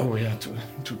 Oh ja,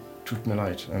 tut mir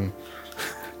leid.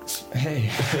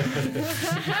 Hey.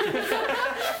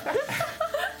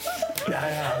 Ja,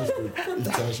 alles gut.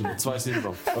 Ich zahle schon. 2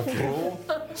 Silber. Pro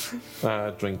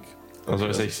Drink.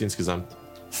 Also 6 insgesamt.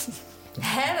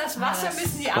 Hä, das Wasser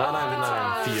müssen die auch.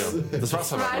 Nein, 4. Das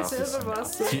Wasser war 2 gratis.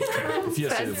 Silberwasser. 4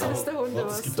 Das Silber. ist der Hundewasser.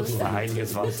 Es gibt doch so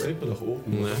Einiges eine Wasser. Treppe nach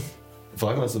oben. Ne? Vor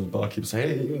allem also der Barkeeper so,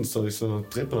 hey Jungs, da ist so eine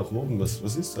Treppe nach oben. Was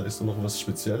ist da? Ist da noch was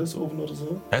Spezielles oben oder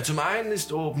so? Ja, zum einen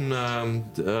ist oben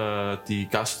die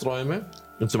Gasträume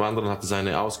und zum anderen hat es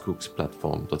eine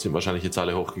Ausgucksplattform. Dort sind wahrscheinlich jetzt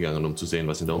alle hochgegangen, um zu sehen,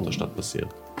 was in der Unterstadt passiert.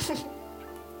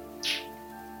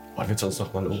 Wollen wir sonst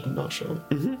noch mal oben nachschauen?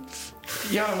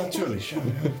 Ja, natürlich.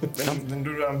 Wenn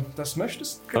du das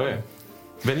möchtest. Okay.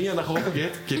 Wenn ihr nach oben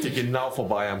geht, geht ihr genau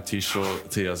vorbei am Tisch, wo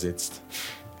Thea sitzt.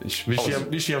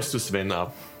 Wie schirmst du Sven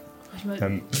ab?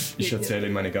 Ich erzähle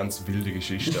ihm eine ganz wilde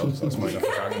Geschichte aus meiner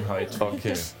Vergangenheit.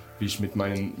 Okay. Wie ich mit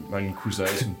meinen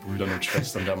Cousins und Brüdern und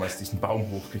Schwestern damals diesen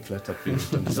Baum hochgeklettert bin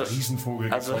und dann dieser Riesenvogel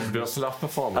gekommen. Würfel auf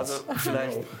Performance. Also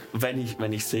vielleicht,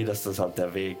 wenn ich sehe, dass das halt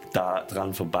der Weg da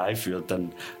dran vorbeiführt,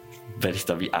 dann werde ich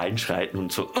da wie einschreiten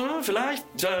und so, vielleicht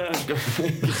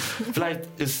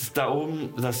ist da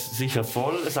oben das sicher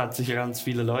voll, es hat sicher ganz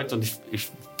viele Leute und ich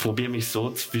probiere mich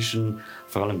so zwischen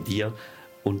vor allem dir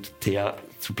und Thea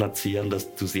zu platzieren,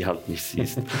 dass du sie halt nicht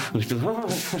siehst. Und ich denke,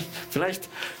 vielleicht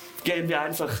gehen wir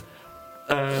einfach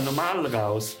normal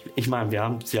raus. Ich meine, wir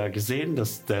haben es ja gesehen,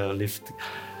 dass der Lift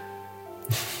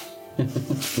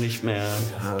nicht mehr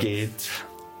geht.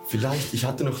 Vielleicht, ich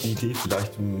hatte noch eine Idee,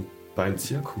 vielleicht beim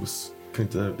Zirkus.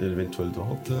 Könnte eventuell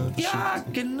dort Ja,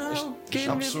 genau.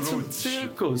 Gehen wir zum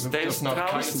Zirkus. Der ist noch keine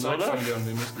draußen, Zeit oder?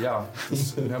 verlieren.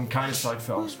 Wir haben keine Zeit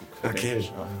für Ausguck. Okay.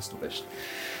 Ja, hast du recht.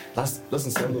 Lass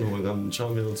uns Sandra holen, dann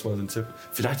schauen wir uns mal den Zirkus.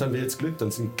 Vielleicht haben wir jetzt Glück,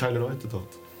 dann sind keine Leute dort.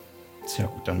 Sehr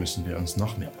gut, dann müssen wir uns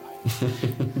noch mehr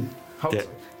bleiben. Haut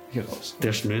hier raus.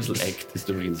 Der Schnösel-Act ist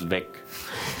übrigens weg.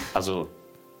 Also,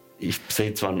 ich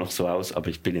sehe zwar noch so aus, aber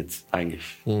ich bin jetzt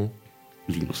eigentlich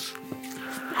Linus.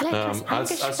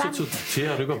 Als du zu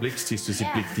Thea rüberblickst, siehst du, sie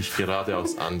blickt dich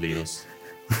geradeaus an, Linus.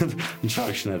 Dann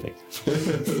schaue ich schnell weg.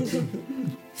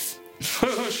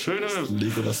 Schönes.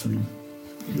 Legolas Meme.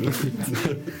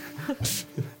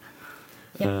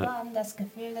 Ich habe vor allem das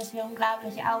Gefühl, dass wir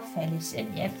unglaublich auffällig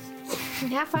sind jetzt.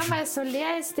 Ja, vor allem, weil es so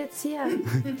leer ist jetzt hier.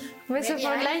 Müssen wir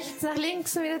von rechts nach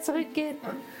links und wieder zurückgehen.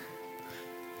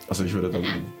 Also ich würde dann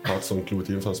Harz und Glut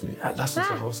jedenfalls mit. Ja, lass uns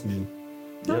nach außen gehen.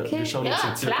 Ja, Okay. wir schauen uns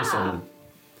den Zirkus klar. an.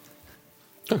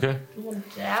 Okay. Und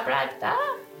er bleibt da.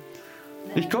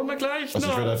 Ich komme gleich Also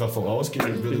ich würde nach. einfach vorausgehen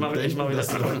und würde Ich mach denken, wieder dass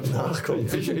die Leute nachkommen.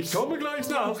 Ich komme gleich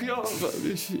nach, ja.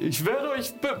 Ich werde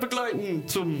euch begleiten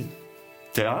zum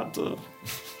Theater.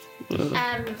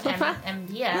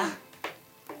 Ja.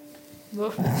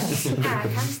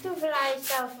 Kannst du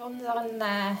vielleicht auf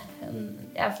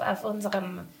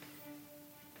unserem,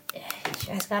 ich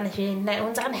weiß gar nicht wie,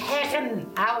 unseren Herren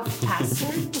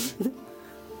aufpassen?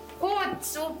 Gut,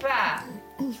 super.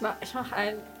 Ich mach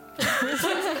ein.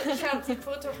 Ich habe die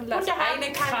Foto und lasse Hunde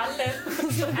eine Kralle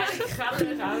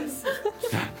raus.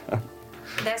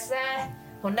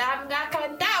 Hunde haben gar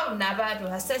keinen Daumen, aber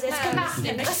du hast das jetzt gemacht.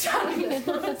 Interessant.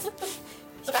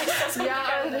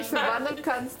 Ja, wenn du dich verwandeln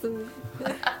kannst, dann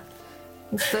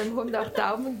musst du deinem Hund auch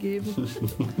Daumen geben.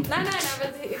 Nein, aber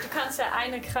du kannst ja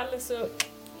eine Kralle so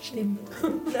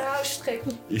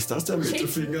rausstrecken. Ist das der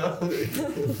Mittelfinger?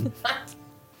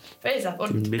 Böser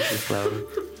Hund. Mittelfrauen.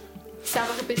 Sauber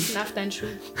ein bisschen auf deinen Schuh.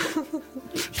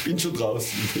 Ich bin schon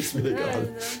draußen, ist mir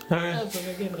egal. Also,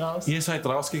 wir gehen raus. Ihr seid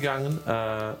rausgegangen.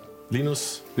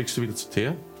 Linus, blickst du wieder zu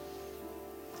Thea?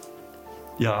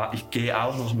 Ja, ich gehe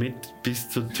auch noch mit bis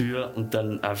zur Tür und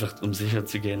dann einfach, um sicher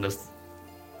zu gehen, dass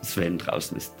Sven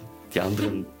draußen ist. Die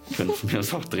anderen können von mir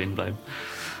aus auch drin bleiben.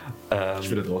 Ich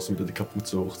würde draußen wieder die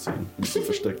Kapuze hochziehen, ein bisschen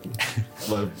verstecken,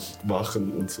 weil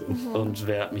wachen und so. Und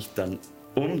werde mich dann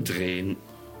umdrehen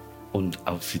und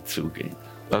auf sie zugehen.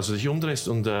 Also dich umdrehst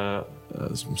und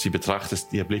sie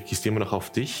betrachtest, ihr Blick ist immer noch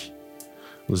auf dich.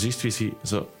 Und du siehst, wie sie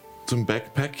so zum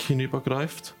Backpack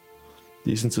hinübergreift,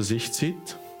 diesen zur Sicht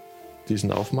zieht,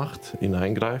 diesen aufmacht, ihn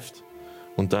eingreift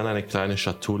und dann eine kleine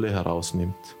Schatulle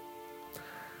herausnimmt,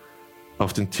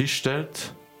 auf den Tisch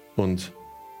stellt und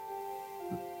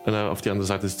auf die andere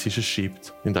Seite des Tisches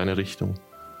schiebt, in deine Richtung.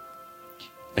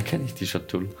 Erkenne ich die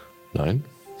Schatulle? Nein?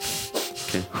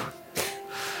 Okay.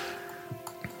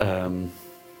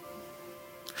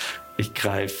 Ich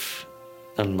greife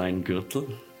an meinen Gürtel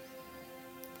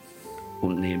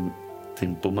und nehme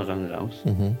den Bumerang raus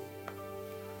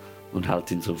und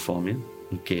halte ihn so vor mir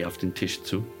und gehe auf den Tisch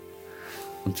zu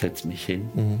und setze mich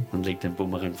hin und lege den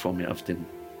Bumerang vor mir auf den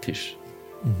Tisch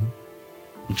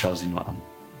und schaue sie nur an.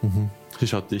 Sie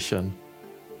schaut dich an.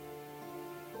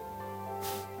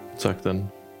 Sagt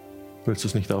dann, willst du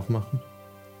es nicht aufmachen?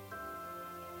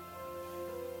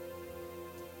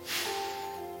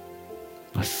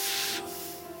 Was?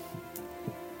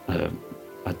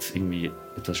 Hat es irgendwie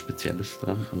etwas Spezielles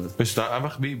dran? Oder? Es ist da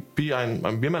einfach wie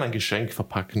man ein Geschenk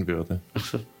verpacken würde. Ach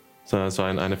so. So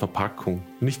eine Verpackung.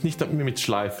 Nicht mit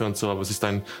Schleife und so, aber es ist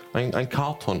ein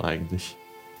Karton eigentlich.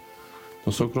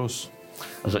 Nur so groß.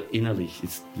 Also innerlich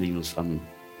ist Linus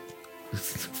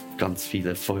ganz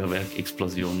viele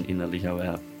Feuerwerkexplosionen innerlich, aber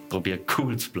er probiert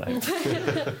cool zu bleiben.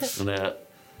 Und er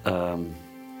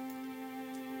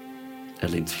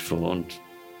lehnt sich vor und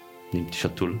nimmt die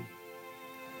Schatulle.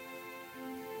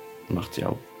 Macht sie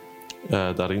auf.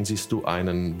 Darin siehst du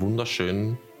einen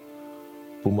wunderschönen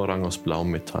Bumerang aus blauem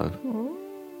Metall.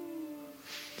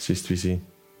 Siehst, wie sie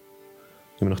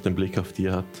immer noch den Blick auf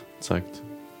dir hat, sagt,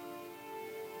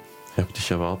 ich habe dich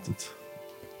erwartet.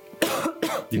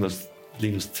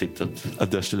 Linus zittert. An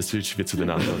der Stelle switchen wir zu den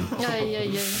anderen.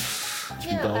 Ich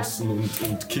bin draußen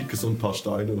und kicke so ein paar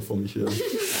Steine vor mich her.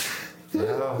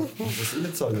 Ja, was ist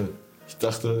jetzt alle? Ich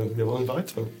dachte, wir wollen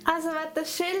weiter. Also,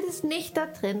 das Schild ist nicht da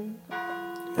drin.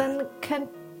 Dann könnte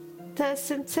es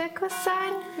im Zirkus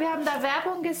sein. Wir haben da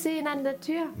Werbung gesehen an der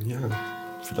Tür. Ja,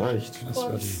 vielleicht.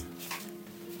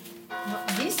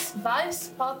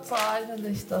 Weiß Patzer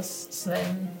eigentlich, dass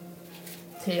Sven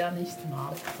Thea nicht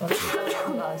mag? Oder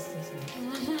weiß das nicht?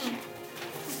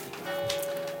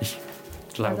 Ich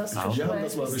glaube auch. Wir haben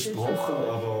das mal besprochen,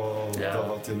 aber Ja. da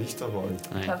wart ihr nicht dabei.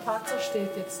 Der Patzer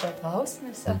steht jetzt da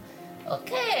draußen. Ist er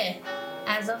Okay,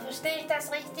 also verstehe ich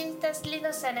das richtig, dass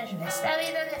Linus seine Schwester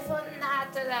wiedergefunden hat,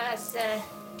 oder was?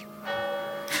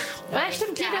 Ja,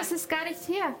 stimmt, Linus ist gar nicht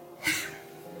hier.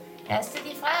 Hast du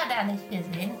die Frau da nicht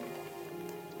gesehen?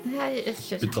 Ja,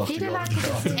 ich Betrachte viele die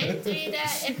Leute.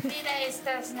 Entweder ist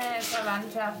das eine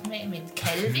Verwandtschaft mit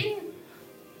Kelvin,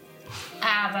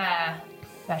 aber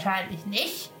wahrscheinlich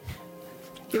nicht.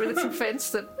 Geh wieder zum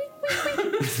Fenster.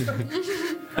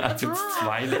 Hat jetzt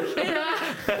zwei Löcher.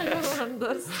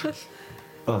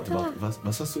 Warte,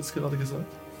 was hast du jetzt gerade gesagt?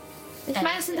 Ich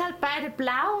meine, es sind halt beide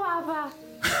blau, aber.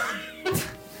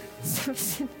 So ein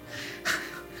bisschen.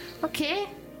 Okay.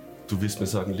 Du willst mir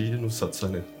sagen, Linus hat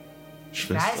seine Ich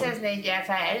Schwester. weiß es nicht, er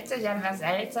verhält sich einfach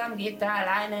seltsam, geht da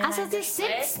alleine in Also, ein die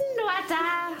Gespräch. sitzen nur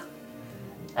da.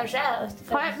 Oh, schau.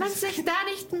 Freut man sich da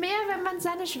nicht mehr, wenn man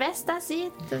seine Schwester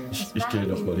sieht? Ich gehe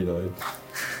noch mal hinein.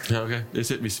 Ja, okay. Ihr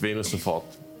seht, wie Venus sofort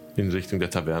in Richtung der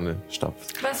Taverne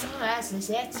stapft. Was ist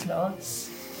jetzt los?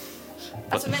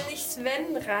 Also wenn ich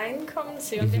Sven reinkommen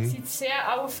sehe und der sieht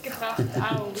sehr aufgebracht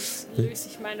aus, löse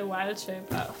ich meine Wild Shape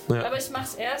auf. Ja. Aber ich mache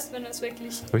es erst, wenn es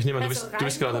wirklich... Aber ich nehme an, also du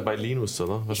bist gerade bei Linus,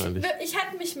 oder? Wahrscheinlich. Ich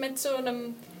hätte mich mit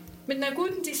einer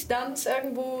guten Distanz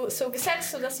irgendwo so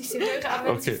gesetzt, sodass ich sie höre,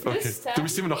 aber wenn sie flüstern... Du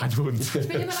bist immer noch ein Hund. Ich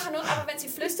bin immer noch ein Hund, aber wenn sie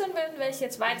flüstern würden, wäre ich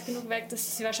jetzt weit genug weg, dass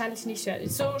ich sie wahrscheinlich nicht höre.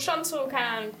 Schon so, keine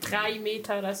Ahnung, 3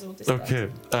 Meter oder so. Distanz. Okay.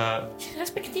 Ich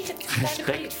respektiere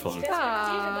Respektvoll.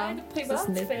 deine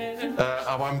Privatsphäre.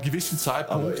 Aber am gewissen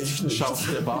Zeitpunkt Aber ich nicht. schaut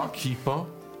der Barkeeper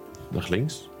nach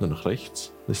links, dann nach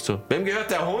rechts. Ist so, wem gehört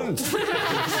der Hund?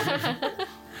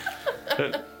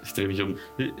 Ich drehe mich um.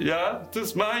 Ja, das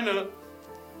ist meine.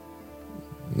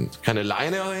 Keine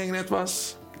Leine oder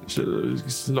irgendetwas?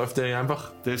 Läuft der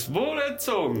einfach? Das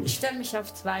Wohlerzogen. Ich stelle mich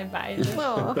auf 2 Beine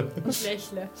Oh. und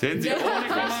lächle. Sehen Sie, ohne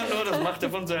Kommando, das macht er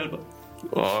von selber.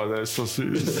 Oh, der ist so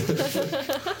süß.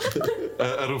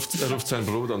 er ruft seinen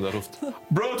Bruder und er ruft,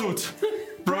 Bro, Dude!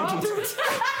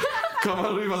 Komm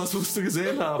mal rüber, das musst du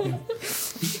gesehen haben.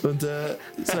 Und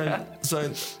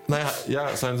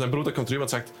sein Bruder kommt rüber und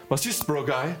sagt, was ist Bro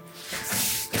Guy?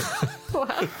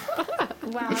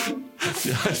 Wow.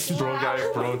 Sie heißen Bro Guy,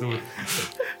 Bro Dude.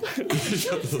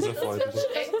 Ich hatte das erfreut.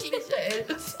 schreckliche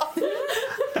Eltern.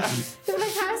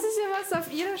 Vielleicht heißt es ja was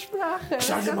auf ihrer Sprache.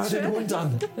 Schau dir mal Ganz den schön. Hund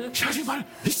an. Schau dir mal,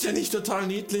 ist der nicht total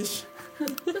niedlich?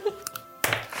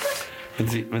 Wenn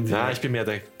Sie Ja, ich bin mehr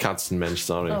der Katzenmensch,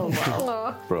 sorry. Oh, wow.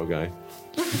 Oh. Bro Guy.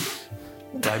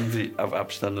 bleiben Sie auf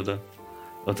Abstand, oder?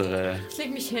 Oder Ich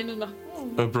leg mich hin und mach.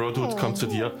 Bro Dude kommt zu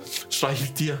dir,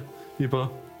 streichelt dir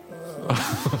über.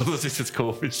 Das ist jetzt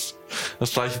komisch. Er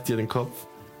streichelt dir den Kopf.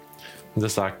 Und er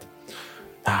sagt,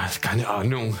 keine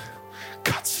Ahnung,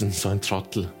 Katzen, so ein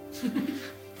Trottel.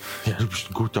 Ja, du bist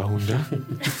ein guter Hund, ja?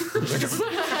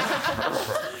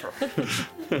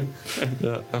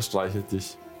 Ja, er streichelt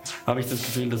dich. Habe ich das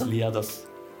Gefühl, dass Lia das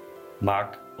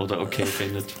mag oder okay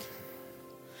findet?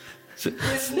 Das ist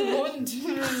ein Hund.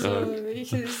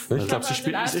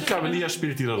 Also, Ich glaube, Lia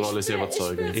spielt ihre Rolle sehr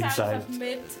überzeugend. Ich spiele Inside. einfach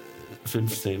mit.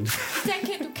 15. Ich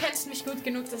denke, du kennst mich gut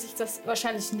genug, dass ich das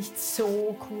wahrscheinlich nicht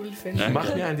so cool finde.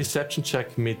 Mach mir einen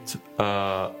Deception-Check mit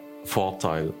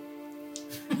Vorteil.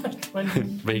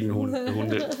 Wegen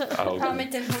Hundeaugen. Aber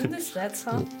mit den Hundestats,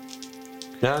 ha?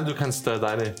 Ja, du kannst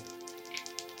deine...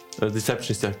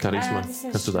 Deception ist ja Charisma. Ah, das ist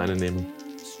Kannst du deine nehmen.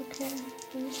 Ist okay.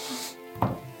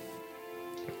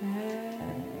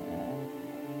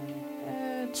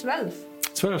 12.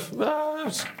 12.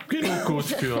 Ist genug gut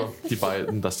für die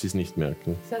beiden, dass sie es nicht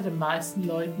merken. Das ist ja den meisten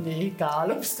Leuten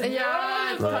egal, ob es denn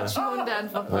Ja, du kannst Hunde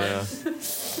einfach Ja, mal. ja.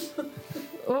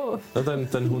 Oh. Ja,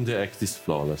 dein Hunde-Act ist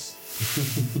flawless.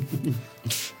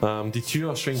 Die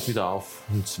Tür schwingt wieder auf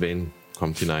und Sven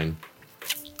kommt hinein.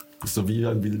 So wie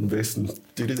ein wilden Westen.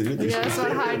 Ja, das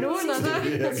war High Noon,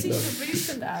 oder? Das sieht so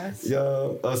wütend aus.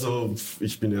 Ja, also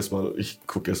ich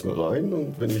gucke erstmal rein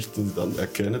und wenn ich den dann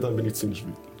erkenne, dann bin ich ziemlich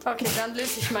wütend. Okay, dann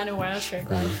löse ich meine Wild-Check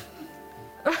rein.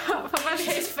 Von meinem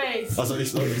Face. Also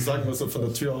ich sage mal so, von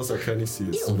der Tür aus erkenne ich sie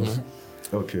jetzt. Oder?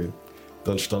 Okay,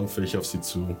 dann stampfe ich auf sie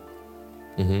zu.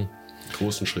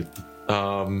 Großen Schritten.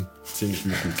 Ziemlich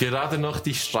wütend. Gerade noch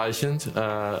dich streichend,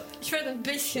 Ich würde ein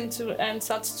bisschen einen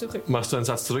Satz zurück. machst du einen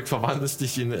Satz zurück, verwandelst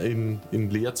dich in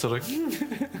Lea zurück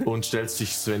und stellst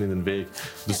dich Sven in den Weg.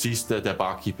 Du siehst, der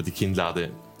Barkeeper, die Kinnlade,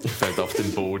 fällt auf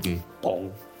den Boden.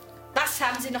 Bong. Das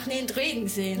haben Sie noch nie in Drehen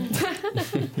gesehen.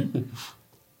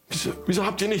 Wieso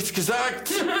habt ihr nichts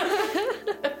gesagt?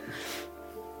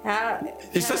 Ja,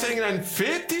 Ist das irgendein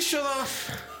Fetisch oder?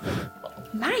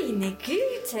 meine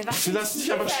Güte, was Sie lassen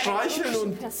sich aber streicheln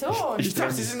und... Person. Ich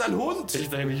dachte, Sie sind ein Hund. Ich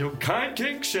drehe mich um. Kein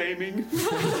King-Shaming.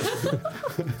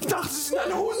 Ich dachte, Sie sind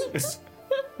ein Hund.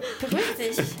 Beruhig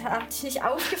dich. Hab dich nicht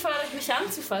aufgefordert, mich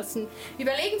anzufassen.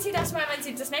 Überlegen Sie das mal, wenn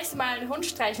Sie das nächste Mal einen Hund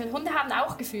streicheln. Hunde haben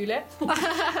auch Gefühle.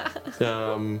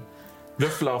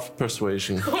 Würfel auf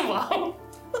Persuasion. Wow.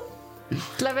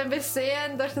 Ich glaube, wenn wir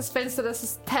sehen durch das Fenster, dass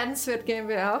es tense wird, gehen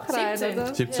wir auch rein, 17.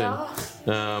 oder? 17.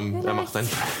 Er macht ein...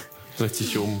 dreht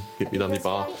sich um, geht wieder an die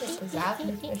Bar.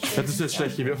 Hättest du jetzt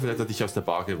schlecht gewürfelt, hätte er dich aus der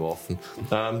Bar geworfen.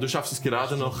 Du schaffst es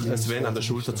gerade noch, Sven an der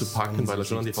Schulter zu packen, weil er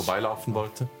schon an dir vorbeilaufen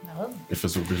wollte. Ich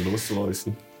versuche mich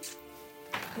loszureißen.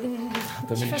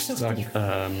 Da will ich sagen,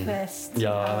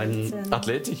 Ja, ein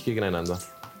Athletik gegeneinander.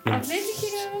 Athletik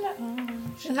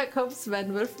gegeneinander? Da kommt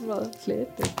Sven, würfel mal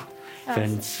Athletik.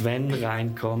 wenn Sven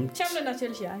reinkommt, Ich habe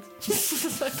natürlich eins.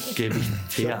 gebe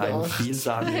ich Thea einen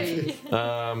Vielsagen.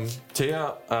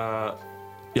 Thea,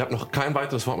 ihr habt noch kein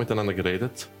weiteres Wort miteinander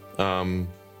geredet.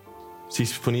 Sie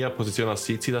ist von ihrer Position aus,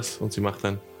 sieht sie das und sie macht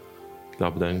dann, ich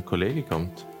glaube, dein Kollege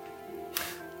kommt.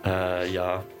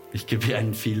 Ja, ich gebe ihr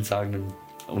einen vielsagenden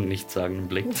und nichtssagenden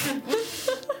Blick.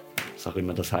 Was auch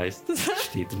immer das heißt.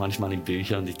 Steht manchmal in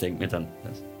Büchern und ich denke mir dann...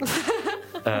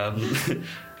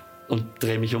 und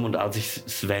drehe mich um und als ich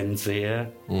Sven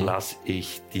sehe, lasse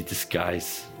ich die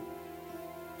Disguise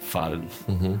fallen.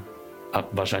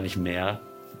 Wahrscheinlich mehr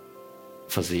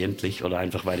versehentlich oder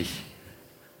einfach weil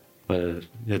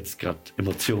jetzt gerade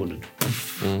Emotionen.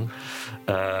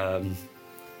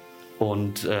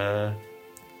 Und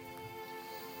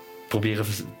probiere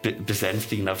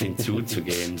besänftigend auf ihn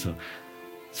zuzugehen. So,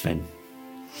 Sven,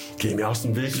 Geh mir aus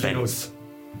dem Weg, Sven. Linus.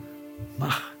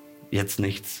 mach jetzt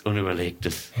nichts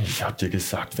Unüberlegtes. Ich hab dir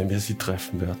gesagt, wenn wir sie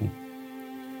treffen werden,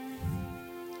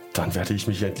 dann werde ich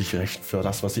mich endlich rächen für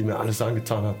das, was sie mir alles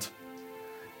angetan hat.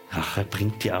 Ach, er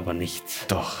bringt dir aber nichts.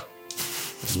 Doch.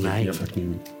 Das bringt Nein. mir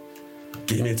Vergnügen.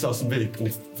 Geh mir jetzt aus dem Weg und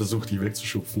ich versuche, die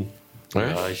wegzuschupfen.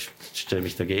 Ja, ich stelle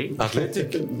mich dagegen.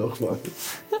 Athletik? Nochmal.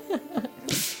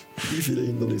 Wie viele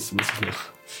Hindernisse muss ich noch?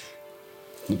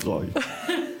 Eine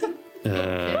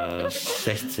 3.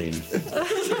 16.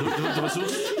 Du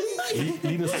versuchst,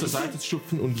 Linus zur Seite zu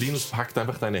schupfen und Linus packt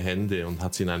einfach deine Hände und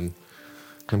hat sie in einen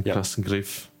krassen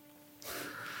Griff.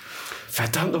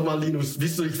 Verdammt nochmal, Linus.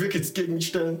 Willst du dich wirklich jetzt gegen mich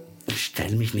stellen? Ich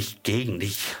stelle mich nicht gegen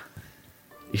dich.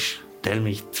 Ich stelle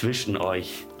mich zwischen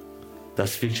euch.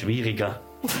 Das ist viel schwieriger.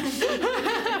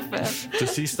 Du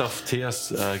siehst, auf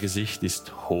Theas Gesicht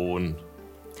ist Hohn.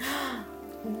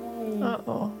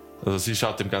 Also sie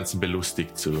schaut dem Ganzen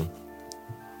belustigt zu.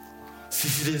 Sieh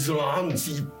sie dir so an.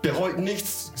 Sie bereut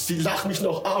nichts. Sie lacht mich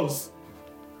noch aus.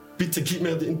 Bitte gib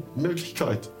mir die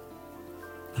Möglichkeit.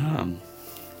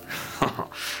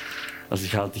 Also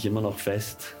ich halte dich immer noch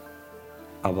fest.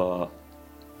 Aber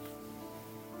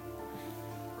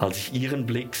als ich ihren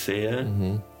Blick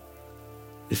sehe,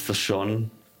 ist das schon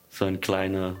so ein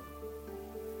kleiner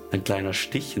Ein kleiner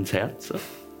Stich ins Herz.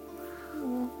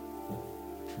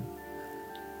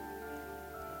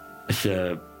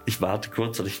 So. Ich warte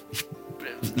kurz und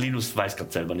Linus weiß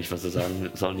gerade selber nicht, was er sagen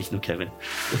soll, nicht nur Kevin.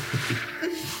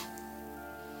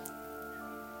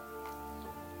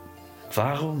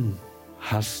 Warum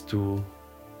hast du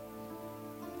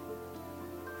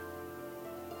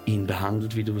ihn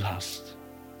behandelt, wie du hast?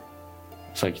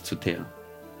 Sag ich zu Thea.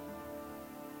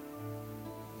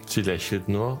 Sie lächelt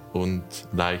nur und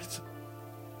neigt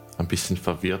ein bisschen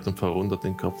verwirrt und verwundert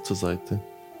den Kopf zur Seite.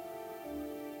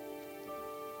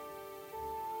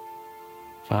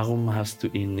 Warum hast du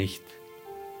ihn nicht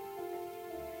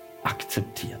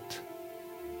akzeptiert?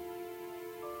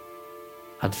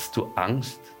 Hattest du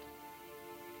Angst?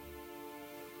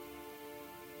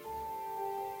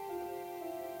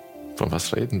 Von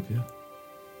was reden wir?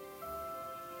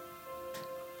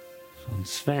 Von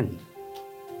Sven.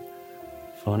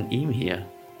 Von ihm hier.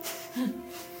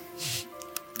 Ich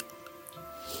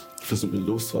versuche ihn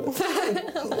loszuhalten.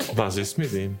 Was ist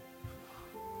mit ihm?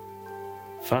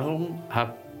 Warum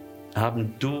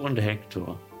haben du und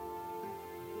Hector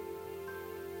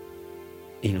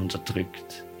ihn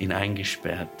unterdrückt, ihn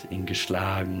eingesperrt, ihn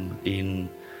geschlagen, ihn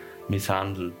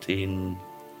misshandelt, ihn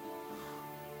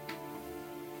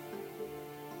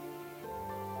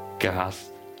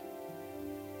gehasst?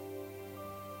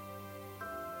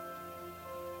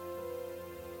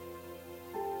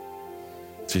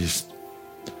 Sie ist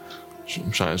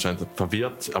scheint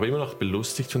verwirrt, aber immer noch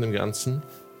belustigt von dem Ganzen.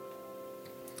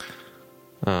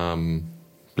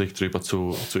 Blickt rüber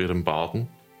zu ihrem Baden.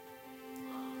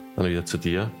 Dann wieder zu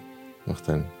dir. Macht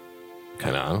ein,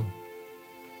 keine Ahnung.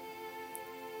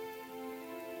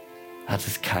 Hat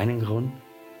es keinen Grund?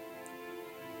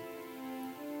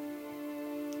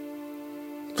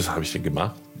 Was habe ich denn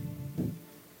gemacht? Du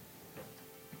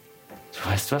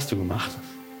weißt, was du gemacht hast.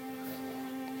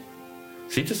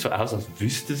 Sieht es so aus, als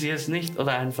wüsste sie es nicht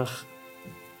oder einfach...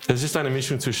 Es ist eine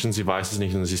Mischung zwischen sie weiß es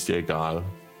nicht und es ist ihr egal.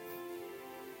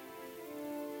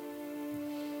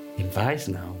 Im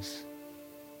Waisenhaus?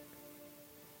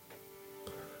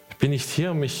 Ich bin nicht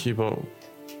hier, um mich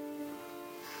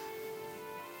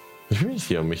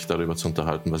darüber zu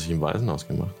unterhalten, was ich im Waisenhaus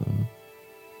gemacht habe.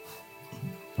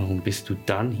 Warum bist du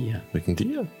dann hier? Wegen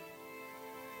dir.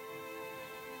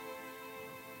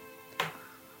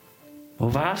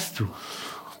 Wo warst du?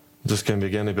 Das können wir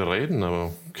gerne bereden,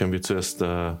 aber können wir zuerst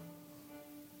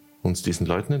uns diesen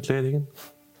Leuten entledigen?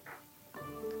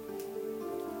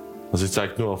 Also sie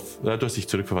zeigt nur auf... Ja, du hast dich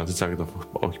zurückverwandt, sie zeigt auf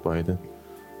euch beide.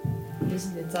 Wir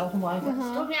sind jetzt auch mal. Es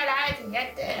tut mir leid,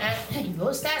 ich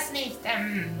wusste das nicht.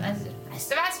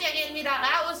 Weißt du was, wir gehen wieder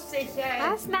raus.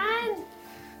 Was? Nein!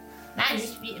 Nein,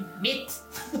 ich spiele mit.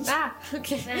 Ah,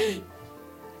 okay. Sven.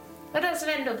 Oder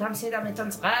Sven, du kommst wieder mit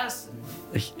uns raus.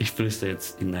 Ich flüster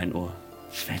jetzt in dein Ohr.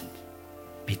 Sven,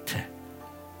 bitte,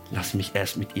 lass mich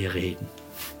erst mit ihr reden.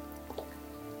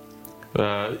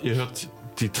 Ihr hört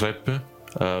die Treppe,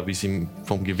 wie sie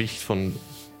vom Gewicht von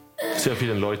sehr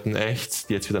vielen Leuten ächzt,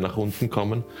 die jetzt wieder nach unten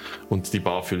kommen und die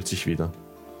Bar füllt sich wieder.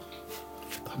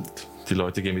 Verdammt. Die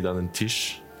Leute gehen wieder an den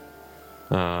Tisch.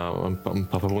 Ein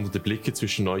paar verwunderte Blicke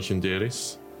zwischen euch und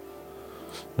Eris.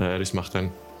 Eris macht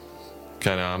ein,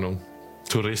 keine Ahnung,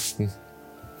 Touristen.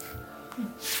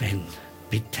 Sven,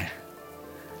 bitte.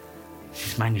 Sie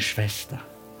ist meine Schwester.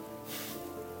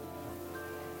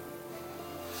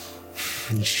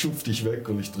 Ich schupf dich weg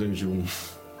und ich drehe mich um.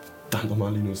 Dann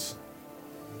nochmal, Linus.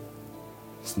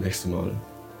 Das nächste Mal.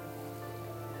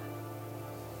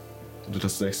 Wenn du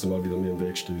das nächste Mal wieder mir im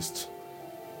Weg stehst.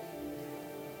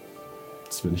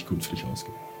 Das wird nicht gut für dich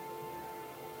ausgehen.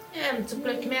 Zum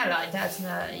Glück mehr Leute als nur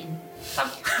ihn.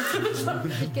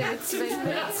 Ich gehe mit Sven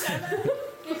mit.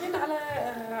 Wir gehen alle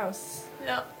raus.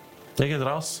 Ja. Ihr geht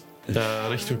raus,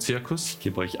 Richtung Zirkus. Ich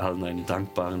gebe euch allen einen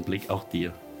dankbaren Blick, auch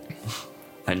dir.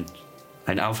 Einen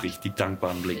aufrichtig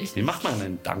dankbaren Blick. Wie macht man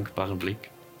einen dankbaren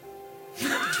Blick?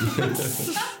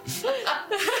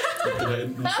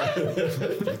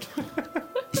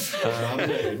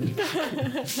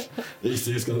 Ich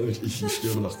sehe es gar nicht, ich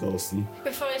stürme nach draußen.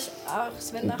 Bevor ich auch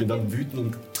Sven Und bin dann nachgehe,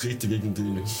 wütend und trete gegen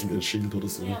den Schild oder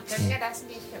so. Ja, können wir das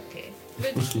nicht? Okay.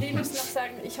 würde ich Linus noch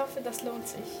sagen, ich hoffe, das lohnt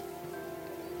sich.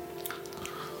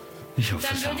 Ich hoffe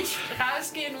Dann es würde auch. ich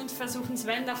rausgehen und versuchen,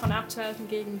 Sven davon abzuhalten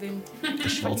gegen den...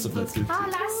 Das schwarze Brett gibt. Oh,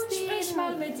 lass Sprich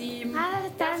mal mit ihm.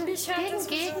 Dann Ich höre gegen das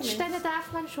sowieso Gegenstände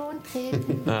darf man schon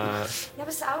treten. Ja, aber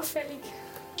es ist auffällig.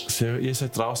 So, ihr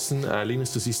seid draußen.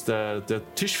 Linus, du siehst, der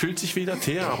Tisch füllt sich wieder.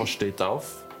 Thea aber steht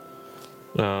auf.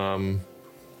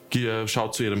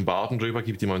 Schaut zu ihrem Baden rüber,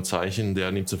 gibt ihm ein Zeichen.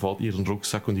 Der nimmt sofort ihren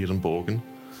Rucksack und ihren Bogen.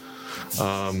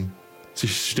 Sie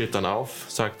steht dann auf,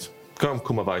 sagt,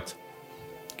 Komm mal weit.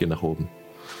 Geh nach oben.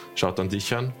 Schaut dann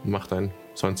dich an und macht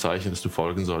so ein Zeichen, dass du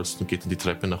folgen sollst und geht dann die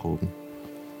Treppe nach oben.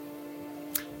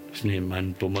 Ich nehme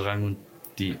meinen Bumerang und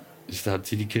hat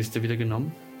sie die Kiste wieder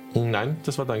genommen? Nein,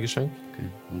 das war dein Geschenk. Okay.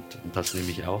 Und das nehme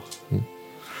ich auch.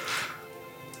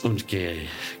 Und gehe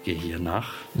hier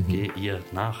nach. Gehe ihr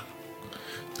nach.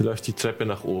 Sie läuft die Treppe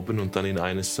nach oben und dann in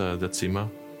eines der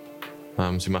Zimmer.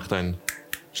 Sie macht einen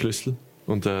Schlüssel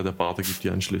und der Bade gibt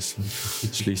ihr einen Schlüssel.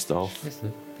 Schließt auf,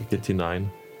 geht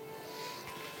hinein.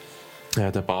 Der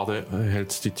Bade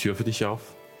hält die Tür für dich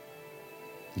auf.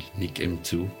 Ich nicke ihm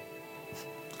zu.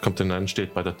 Kommt hinein,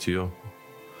 steht bei der Tür.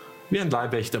 Wie ein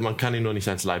Leibwächter. Man kann ihn nur nicht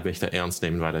als Leibwächter ernst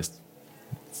nehmen, weil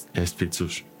er ist viel zu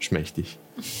schmächtig.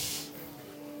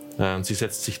 Sie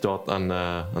setzt sich dort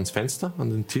ans Fenster, an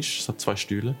den Tisch. Es hat 2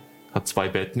 Stühle, hat 2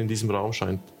 Betten in diesem Raum.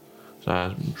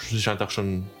 Sie scheint auch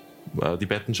schon, die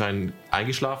Betten scheinen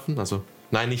eingeschlafen. Also,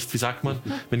 nein, nicht, wie sagt man?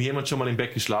 Wenn jemand schon mal im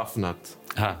Bett geschlafen hat,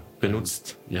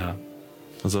 benutzt. Ja.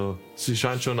 Also, sie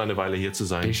scheint schon eine Weile hier zu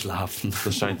sein. Geschlafen.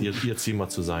 Das scheint ihr Zimmer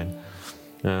zu sein.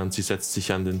 Und sie setzt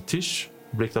sich an den Tisch,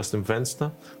 blickt aus dem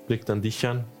Fenster, blickt dann dich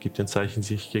an, gibt dir ein Zeichen,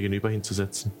 sich gegenüber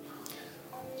hinzusetzen.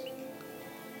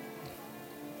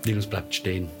 Linus bleibt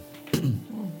stehen.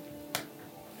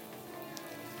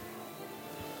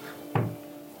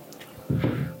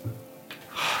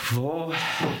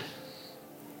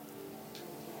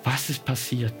 Was ist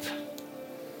passiert?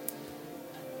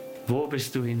 Wo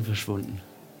bist du hin verschwunden?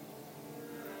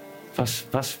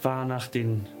 Was war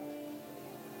nachdem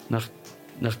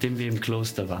wir im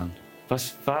Kloster waren?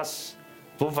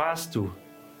 Wo warst du?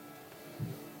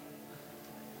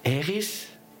 Eris?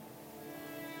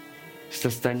 Ist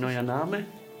das dein neuer Name?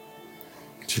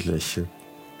 Sie lächelt.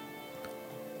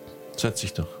 Setz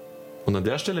dich doch. Und an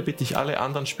der Stelle bitte ich alle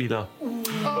anderen Spieler,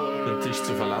 den Tisch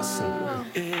zu verlassen.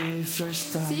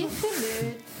 Sicher nicht.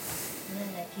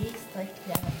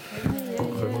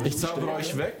 Ich zaubere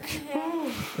euch weg.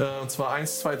 Und zwar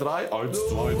 1, 2, 3. 1,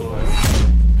 2, 3.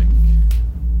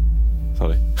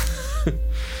 Sorry.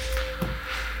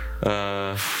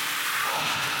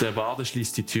 Der Bade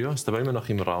schließt die Tür, ist aber immer noch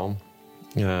im Raum.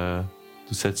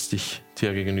 Du setzt dich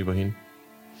Tier gegenüber hin.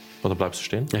 Oder bleibst du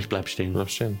stehen? Ja, ich bleib stehen. Bleib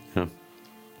stehen. Ja.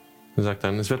 Er sagt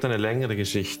dann, es wird eine längere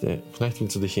Geschichte. Vielleicht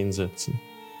willst du dich hinsetzen.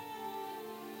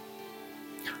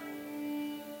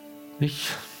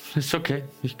 Ist okay.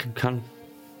 Ich kann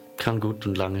gut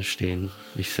und lange stehen.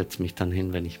 Ich setze mich dann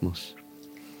hin, wenn ich muss.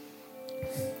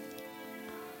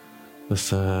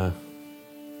 Der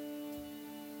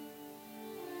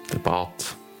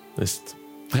Bart ist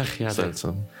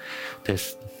seltsam. Der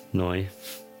ist neu.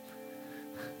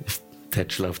 Ist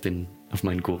Tätschel auf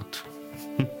meinen Gurt.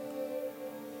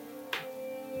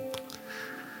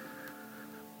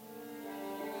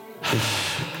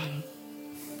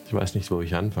 Ich weiß nicht, wo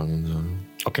ich anfangen soll.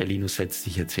 Okay, Linus setzt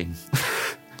sich jetzt hin.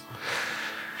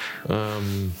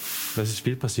 Was ist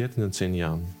viel passiert in den 10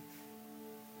 Jahren?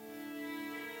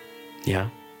 Ja.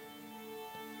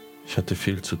 Ich hatte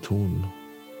viel zu tun.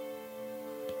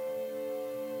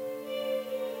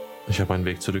 Ich habe einen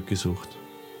Weg zurückgesucht.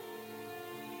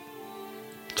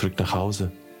 Zurück nach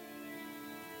Hause.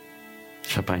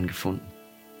 Ich habe einen gefunden.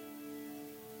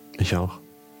 Ich auch.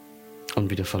 Und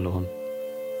wieder verloren.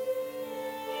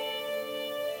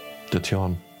 Der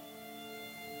Tjorn.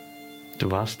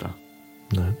 Du warst da.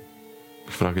 Nein.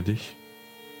 Ich frage dich.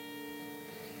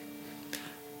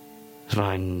 Es war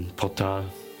ein Portal.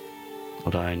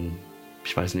 Oder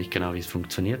ich weiß nicht genau, wie es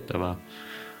funktioniert, aber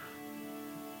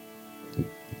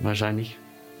wahrscheinlich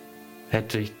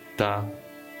hätte ich da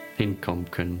hinkommen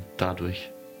können,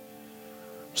 dadurch.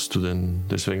 Hast du denn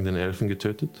deswegen den Elfen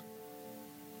getötet?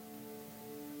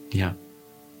 Ja.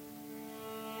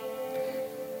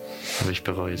 Aber ich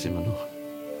bereue es immer noch.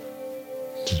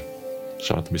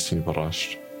 Schaut ein bisschen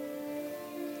überrascht.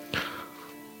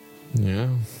 Ja.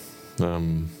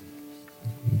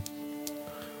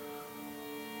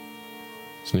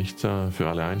 Ist nicht für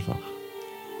alle einfach.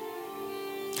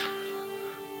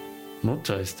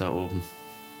 Mutter ist da oben.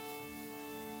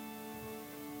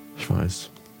 Ich weiß.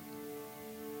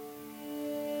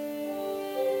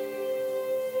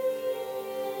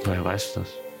 Woher weißt du das?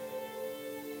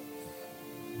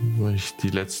 Weil ich die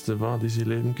letzte war, die sie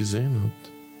lebend gesehen hat.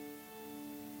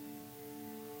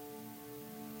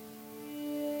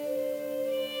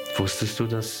 Wusstest du,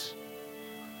 dass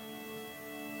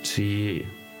sie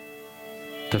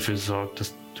dafür sorgt,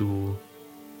 dass du...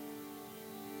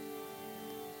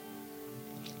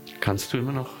 Kannst du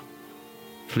immer noch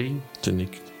fliegen? Sie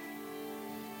nickt.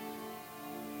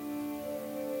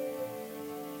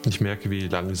 Ich merke, wie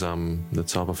langsam der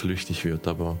Zauber flüchtig wird,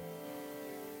 aber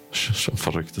schon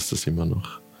verrückt ist das immer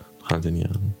noch. all den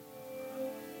Jahren.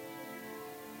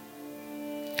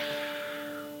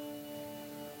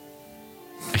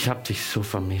 Ich habe dich so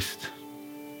vermisst.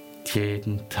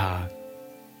 Jeden Tag.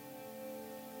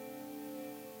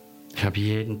 Ich habe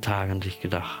jeden Tag an dich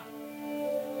gedacht.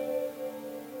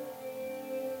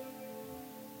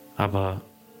 Aber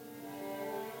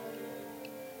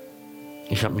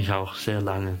ich habe mich auch sehr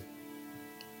lange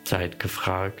Zeit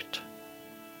gefragt,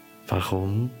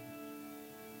 warum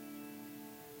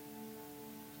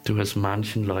du es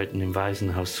manchen Leuten im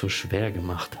Waisenhaus so schwer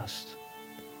gemacht hast.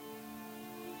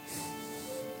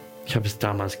 Ich habe es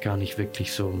damals gar nicht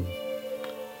wirklich so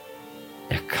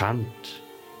erkannt,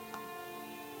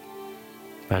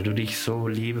 weil du dich so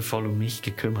liebevoll um mich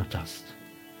gekümmert hast.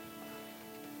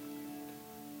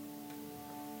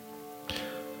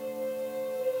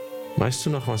 Weißt du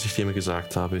noch, was ich dir immer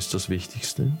gesagt habe, ist das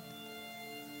Wichtigste?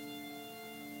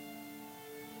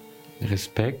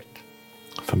 Respekt,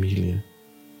 Familie.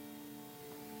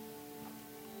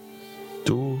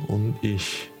 Du und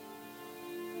ich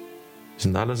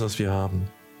sind alles, was wir haben.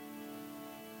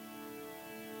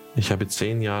 Ich habe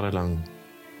 10 Jahre lang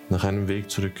nach einem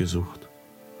Weg zurückgesucht.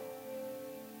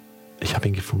 Ich habe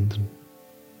ihn gefunden.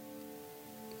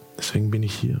 Deswegen bin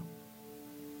ich hier.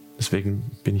 Deswegen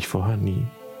bin ich vorher nie.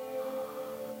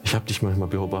 Ich habe dich manchmal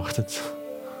beobachtet.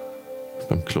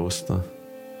 Beim Kloster,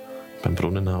 beim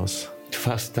Brunnenhaus. du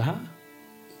warst da?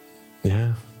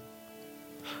 Ja,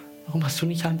 Warum hast du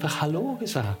nicht einfach Hallo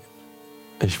gesagt?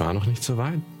 ich war noch nicht so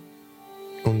weit.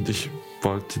 Und ich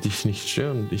wollte dich nicht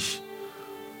stören. Ich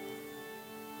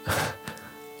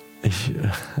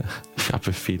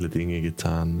habe viele Dinge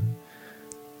getan.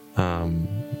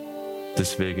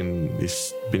 Deswegen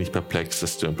bin ich perplex,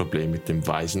 dass du ein Problem mit dem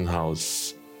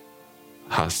Waisenhaus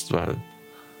hast, weil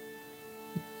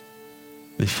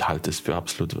ich halte es für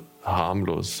absolut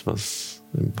harmlos, was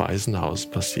im Waisenhaus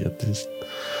passiert ist.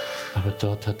 Aber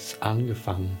dort hat es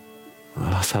angefangen.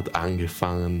 Was hat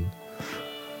angefangen?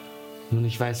 Nun,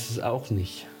 ich weiß es auch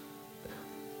nicht.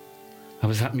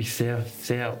 Aber es hat mich sehr,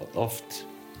 sehr oft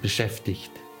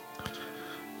beschäftigt.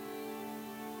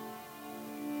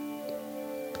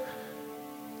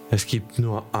 Es gibt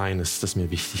nur eines, das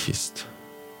mir wichtig ist.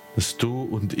 Dass du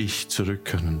und ich zurück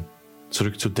können.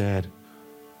 Zurück zu Dad.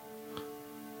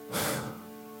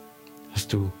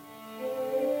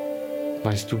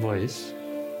 Weißt du, wo er ist?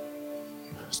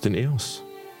 Das ist in Eos.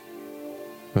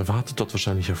 Er wartet dort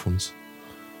wahrscheinlich auf uns.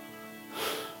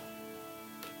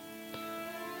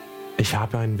 Ich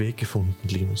habe einen Weg gefunden,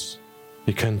 Linus.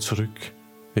 Wir können zurück.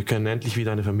 Wir können endlich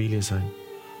wieder eine Familie sein.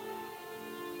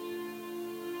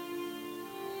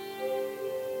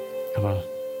 Aber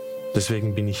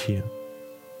Deswegen bin ich hier.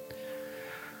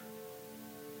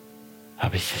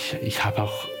 ich habe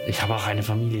auch eine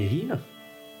Familie hier.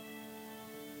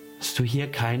 Hast du hier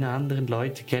keine anderen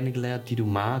Leute kennengelernt, die du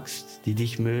magst, die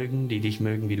dich mögen,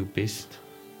 wie du bist?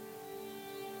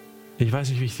 Ich weiß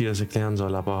nicht, wie ich dir das erklären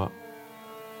soll, aber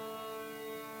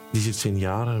diese 10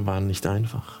 Jahre waren nicht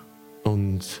einfach.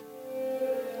 Und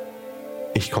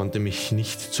ich konnte mich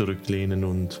nicht zurücklehnen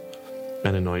und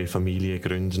eine neue Familie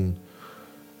gründen.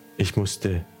 Ich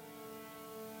musste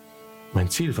mein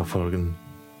Ziel verfolgen.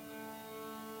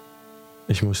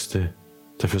 Ich musste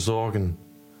dafür sorgen,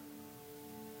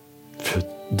 für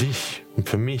dich und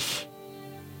für mich,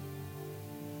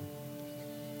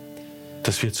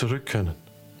 dass wir zurück können.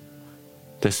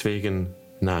 Deswegen,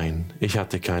 nein, ich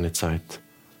hatte keine Zeit,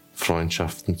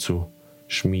 Freundschaften zu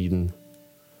schmieden.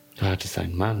 Du hattest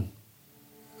einen Mann.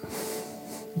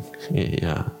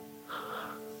 Ja,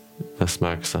 das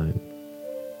mag sein.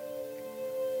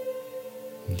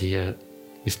 Hier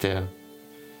ist der...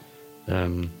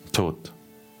 Tot.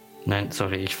 Nein,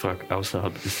 sorry, ich frage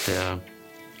außerhalb. Ist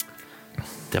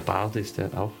der Bart, ist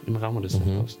der auch im Raum oder ist der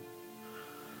draußen?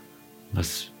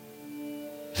 Was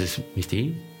ist mit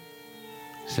ihm?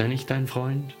 Ist er nicht dein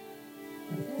Freund?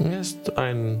 Er ist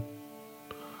ein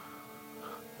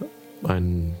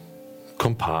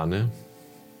Kumpane.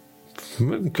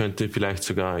 Man könnte vielleicht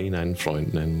sogar ihn einen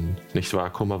Freund nennen. Nicht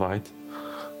wahr, Kummerweit?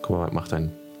 Kummerweit macht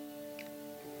einen...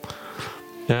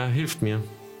 Er hilft mir.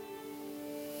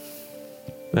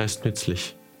 Er ist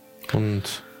nützlich.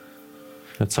 Und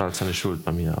er zahlt seine Schuld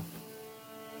bei mir ab.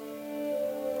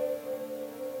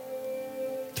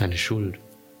 Deine Schuld.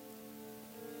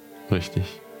 Richtig.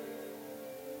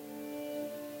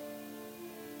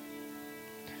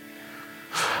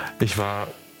 Ich war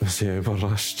sehr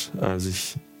überrascht, als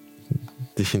ich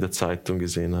dich in der Zeitung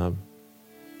gesehen habe.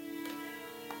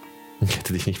 Ich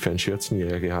hätte dich nicht für einen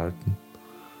Schürzenjäger gehalten.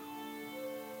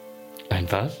 Ein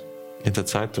was? In der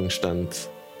Zeitung stand,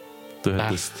 du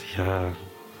hättest... Ja.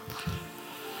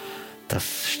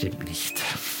 Das stimmt nicht.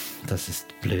 Das ist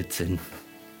Blödsinn.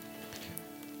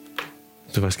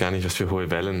 Du weißt gar nicht, was für hohe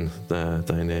Wellen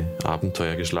deine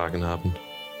Abenteuer geschlagen haben.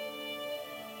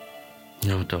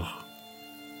 Ja, doch.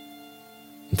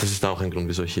 Und das ist auch ein Grund,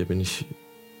 wieso ich hier bin. Ich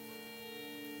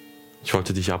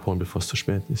wollte dich abholen, bevor es zu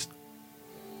spät ist.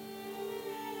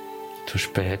 Zu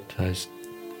spät heißt,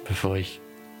 bevor ich...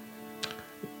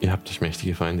 Ihr habt euch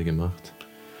mächtige Feinde gemacht.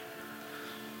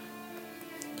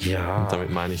 Ja. Und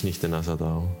damit meine ich nicht den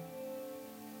Asadao.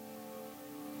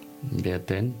 Wer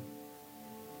denn?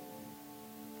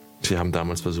 Sie haben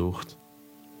damals versucht,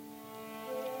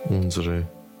 unsere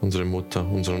Mutter,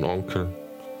 unseren Onkel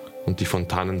und die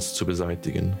Fontanens zu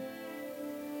beseitigen.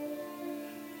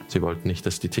 Sie wollten nicht,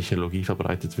 dass die Technologie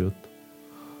verbreitet wird.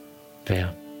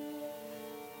 Wer?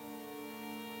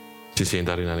 Sie sehen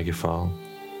darin eine Gefahr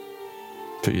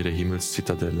für ihre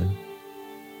Himmelszitadelle.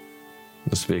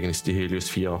 Deswegen ist die Helios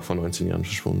 4 auch vor 19 Jahren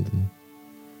verschwunden.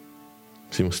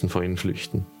 Sie mussten vor ihnen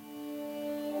flüchten.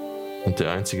 Und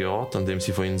der einzige Ort, an dem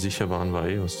sie vor ihnen sicher waren, war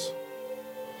Eos.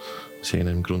 Aus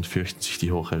irgendeinem Grund fürchten sich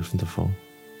die Hochelfen davor.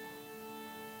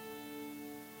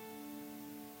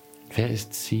 Wer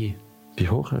ist sie? Die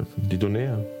Hochelfen, die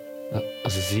Dunea.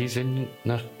 Also Sie sind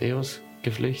nach Eos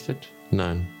geflüchtet?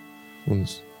 Nein,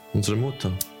 unsere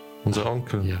Mutter, unser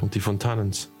Onkel ja. und die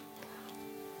Fontanens.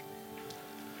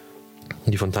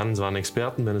 Die Fontanens waren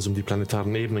Experten, wenn es um die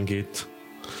planetaren Ebenen geht.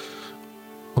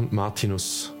 Und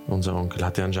Martinus, unser Onkel,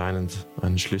 hatte anscheinend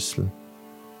einen Schlüssel,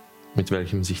 mit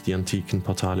welchem sich die antiken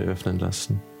Portale öffnen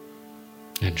lassen.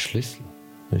 Ein Schlüssel?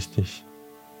 Richtig.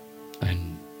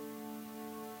 Ein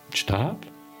Stab?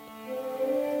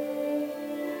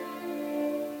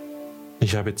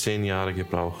 Ich habe 10 Jahre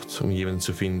gebraucht, um jemanden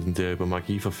zu finden, der über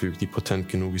Magie verfügt, die potent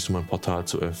genug ist, um ein Portal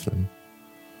zu öffnen.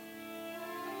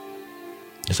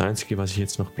 Das Einzige, was ich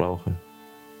jetzt noch brauche,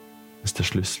 ist der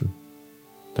Schlüssel.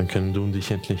 Dann können du und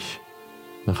ich endlich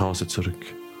nach Hause zurück.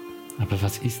 Aber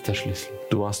was ist der Schlüssel?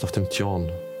 Du warst auf dem Tjorn.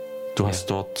 Du hast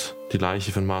dort die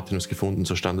Leiche von Martinus gefunden,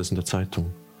 so stand es in der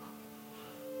Zeitung.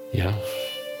 Ja.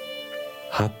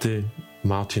 Hatte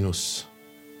Martinus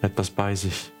etwas bei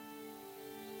sich?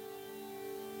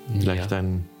 Vielleicht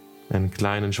einen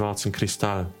kleinen schwarzen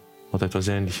Kristall oder etwas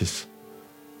Ähnliches?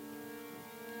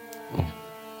 Oh.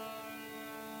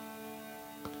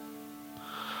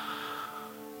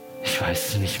 Ich weiß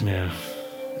es nicht mehr.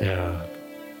 Er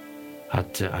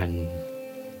hatte einen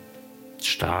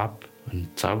Stab, einen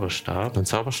Zauberstab. Ein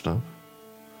Zauberstab?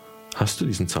 Hast du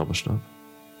diesen Zauberstab?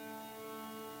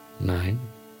 Nein.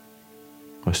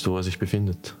 Weißt du, wo er sich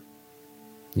befindet?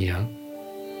 Ja.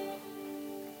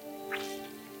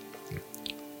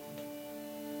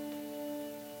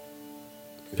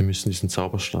 Wir müssen diesen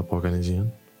Zauberstab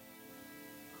organisieren.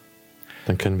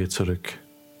 Dann können wir zurück.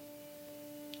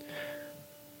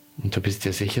 Und du bist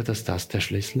dir sicher, dass das der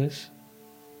Schlüssel ist?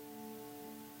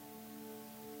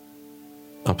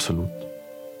 Absolut.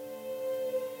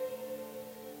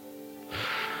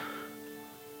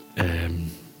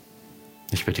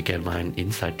 Ich würde gerne mal einen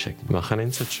Inside-Check machen. Mach einen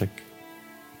Inside-Check.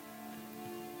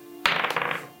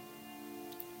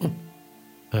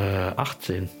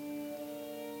 18.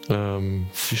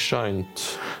 Sie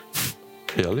scheint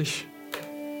ehrlich.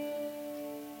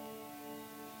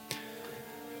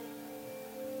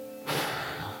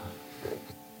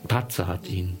 Patzer hat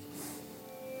ihn.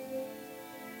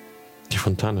 Die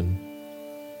Fontanen.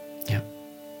 Ja.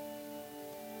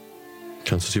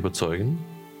 Kannst du sie überzeugen?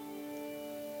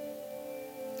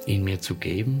 Ihn mir zu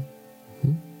geben?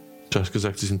 Du hast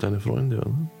gesagt, sie sind deine Freunde,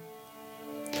 oder?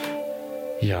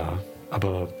 Ja,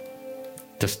 aber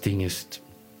das Ding ist,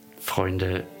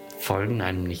 Freunde folgen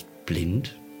einem nicht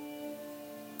blind,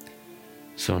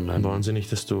 sondern... Wollen sie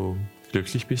nicht, dass du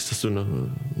glücklich bist, dass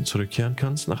du zurückkehren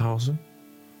kannst nach Hause?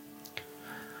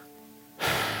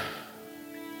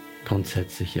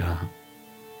 Grundsätzlich ja.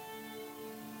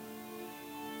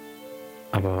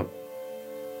 Aber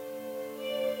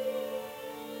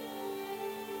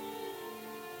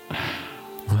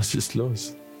was ist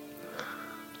los?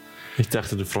 Ich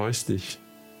dachte, du freust dich.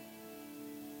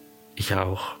 ich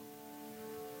auch.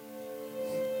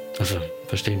 Also,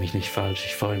 versteh mich nicht falsch,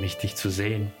 ich freue mich, dich zu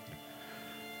sehen.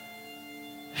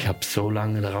 Ich habe so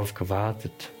lange darauf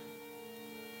gewartet.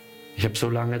 Ich habe so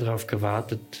lange darauf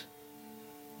gewartet,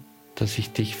 dass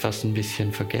ich dich fast ein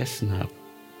bisschen vergessen habe.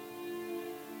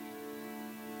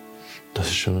 Das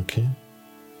ist schon okay.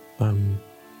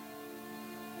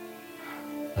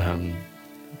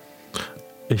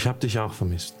 Ich habe dich auch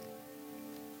vermisst.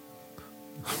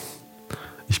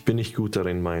 Ich bin nicht gut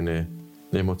darin, meine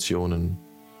Emotionen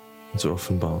zu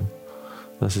offenbaren.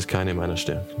 Das ist keine meiner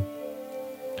Stärken.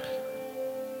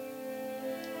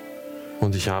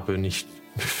 Und ich habe nicht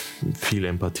viel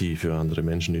Empathie für andere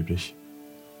Menschen übrig.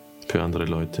 Für andere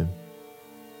Leute.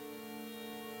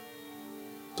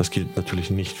 Das gilt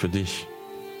natürlich nicht für dich.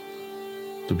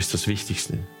 Du bist das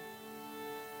Wichtigste.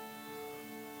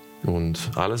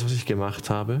 Und alles, was ich gemacht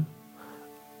habe,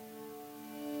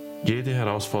 jede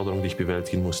Herausforderung, die ich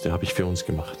bewältigen musste, habe ich für uns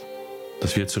gemacht.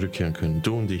 Dass wir zurückkehren können,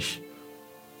 du und ich,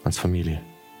 als Familie.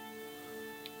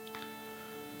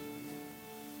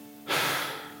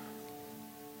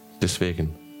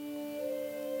 Deswegen,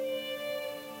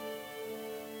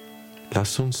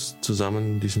 lass uns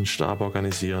zusammen diesen Stab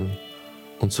organisieren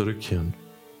und zurückkehren.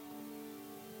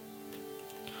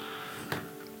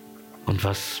 Und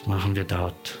was machen wir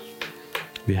dort?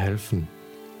 Wir helfen.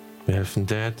 Wir helfen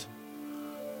Dad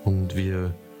und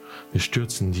wir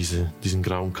stürzen diesen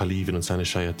grauen Kaliven und seine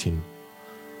Shayatin.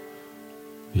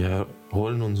 Wir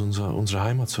holen uns unsere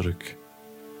Heimat zurück.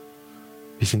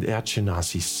 Wir sind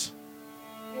Erdschenazis.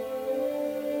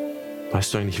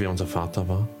 Weißt du eigentlich, wer unser Vater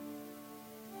war?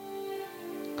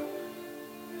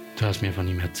 Du hast mir von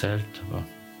ihm erzählt, aber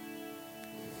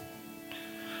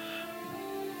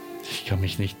ich kann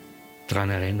mich nicht dran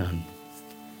erinnern.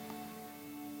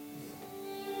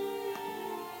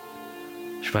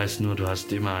 Ich weiß nur, du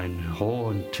hast immer in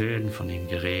hohen Tönen von ihm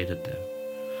geredet.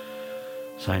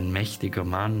 Er ist ein mächtiger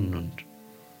Mann und...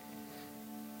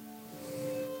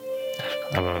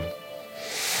 Aber...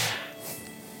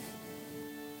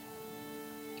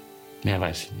 mehr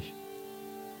weiß ich nicht.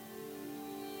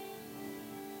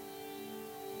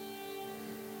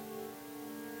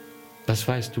 Was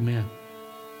weißt du mehr?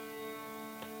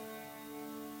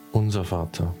 Unser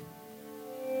Vater.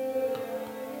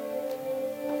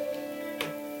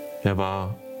 Er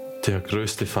war der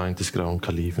größte Feind des grauen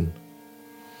Kaliven.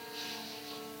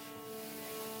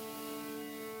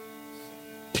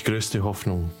 Die größte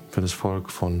Hoffnung für das Volk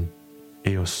von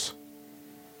Eos.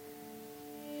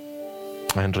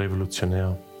 Ein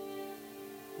Revolutionär,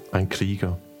 ein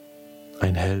Krieger,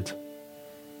 ein Held.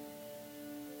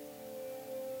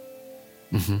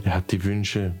 Er hat die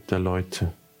Wünsche der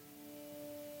Leute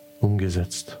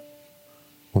umgesetzt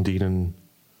und ihnen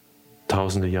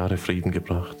tausende Jahre Frieden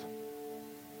gebracht,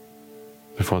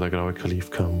 bevor der graue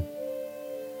Kalif kam.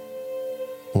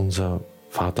 Unser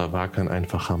Vater war kein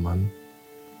einfacher Mann,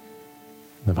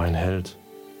 er war ein Held.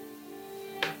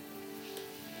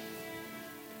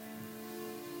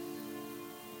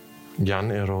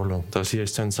 Jan Erolo, das hier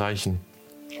ist sein Zeichen.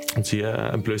 Und sie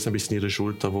entblößt ein bisschen ihre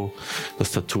Schulter, wo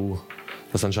das Tattoo,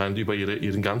 das anscheinend über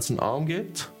ihren ganzen Arm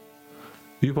geht,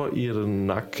 über ihren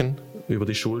Nacken, über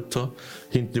die Schulter,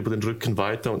 hinten über den Rücken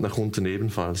weiter und nach unten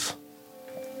ebenfalls.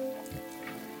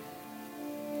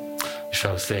 Ich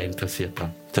schaue sehr interessiert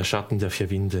an. Der Schatten der 4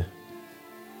 Winde.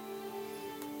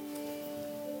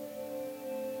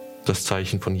 Das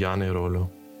Zeichen von Jan Erolo.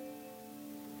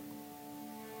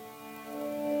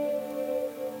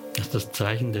 Das ist das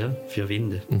Zeichen der 4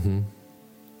 Winde.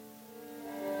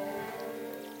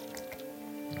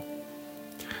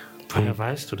 Woher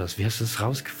weißt du das? Wie hast du es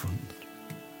rausgefunden?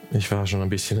 Ich war schon ein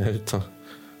bisschen älter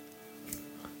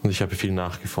und ich habe viel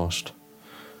nachgeforscht.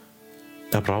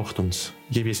 Er braucht uns.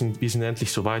 Wir sind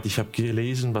endlich so weit. Ich habe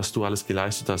gelesen, was du alles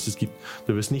geleistet hast.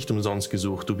 Du wirst nicht umsonst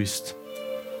gesucht.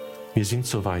 Wir sind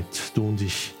so weit, du und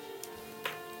ich.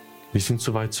 Wir sind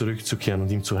so weit zurückzukehren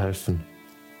und ihm zu helfen.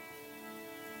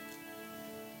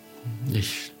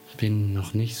 Ich bin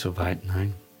noch nicht so weit,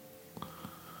 nein.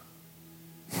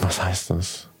 Was heißt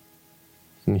das?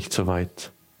 Nicht so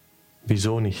weit.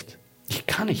 Wieso nicht? Ich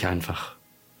kann nicht einfach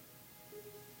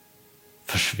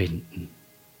verschwinden.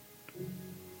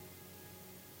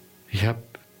 Ich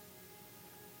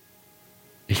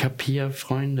hab hier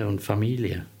Freunde und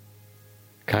Familie.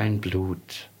 Kein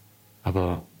Blut.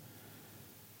 Aber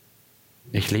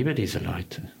ich liebe diese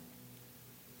Leute.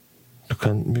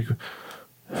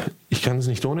 Ich kann es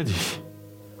nicht ohne dich.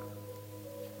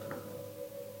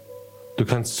 Du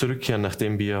kannst zurückkehren,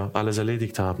 nachdem wir alles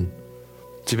erledigt haben.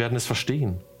 Sie werden es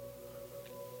verstehen.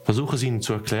 Versuche es ihnen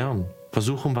zu erklären.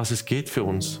 Versuche, um was es geht für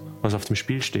uns, was auf dem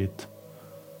Spiel steht.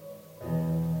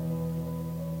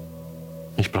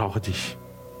 Ich brauche dich.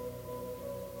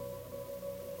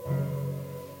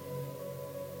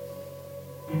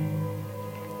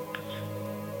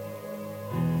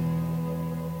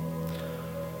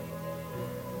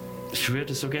 Ich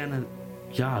würde so gerne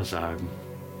Ja sagen.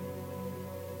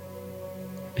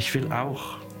 Ich will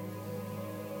auch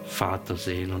Vater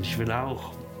sehen und ich will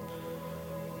auch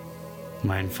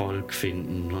mein Volk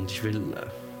finden und ich will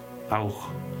auch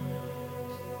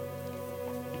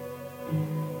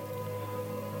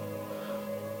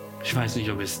ich weiß nicht,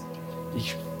 ob es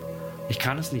ich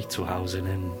kann es nicht zu Hause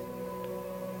nennen.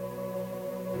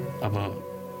 Aber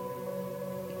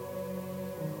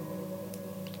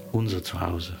unser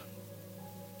Zuhause.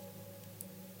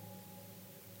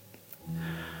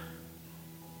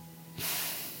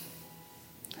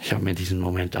 Ich habe mir diesen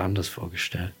Moment anders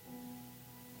vorgestellt.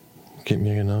 Geht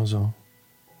mir genauso.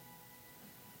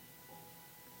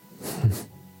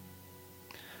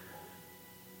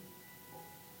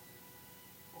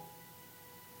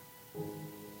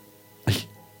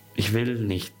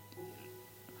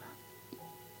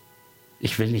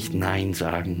 Ich will nicht Nein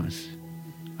sagen,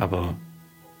 aber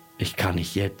ich kann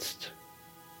nicht jetzt.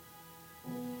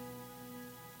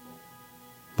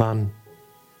 Wann?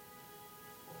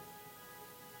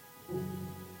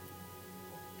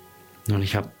 Nun,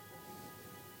 ich hab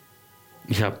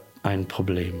ein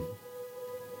Problem.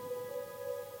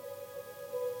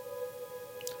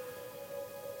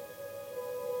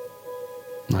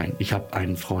 Nein, ich habe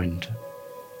einen Freund.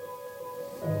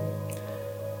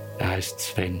 Er heißt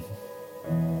Sven.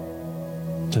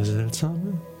 Der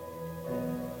Seltsame?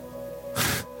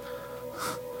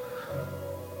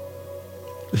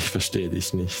 Ich verstehe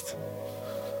dich nicht.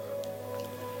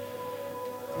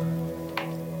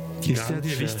 Ist er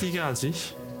dir wichtiger als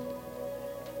ich?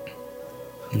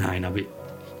 Nein, aber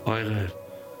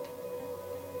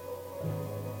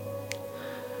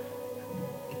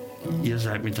ihr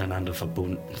seid miteinander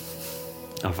verbunden.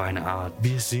 Auf eine Art.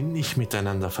 Wir sind nicht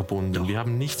miteinander verbunden. Doch. Wir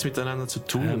haben nichts miteinander zu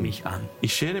tun. Hör mich an.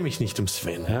 Ich schere mich nicht um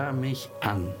Sven. Hör mich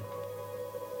an.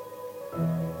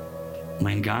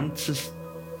 Die ganze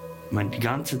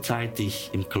Zeit, die ich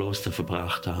im Kloster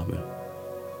verbracht habe,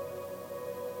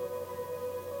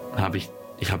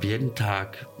 ich habe jeden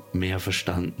Tag mehr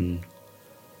verstanden,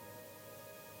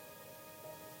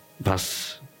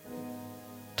 was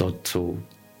dort so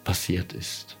passiert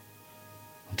ist.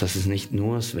 Und dass es nicht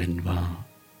nur Sven war.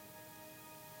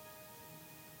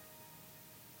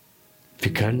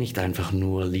 Wir können nicht einfach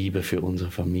nur Liebe für unsere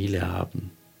Familie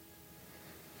haben.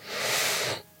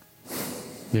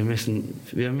 Wir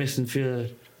müssen für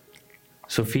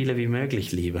so viele wie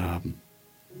möglich Liebe haben.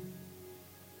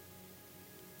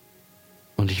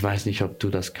 Und ich weiß nicht, ob du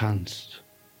das kannst.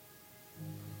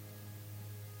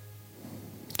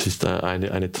 Es ist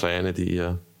eine Träne, die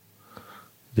ihr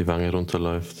die Wange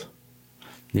runterläuft.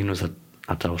 Linus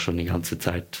hat auch schon die ganze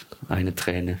Zeit eine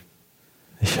Träne.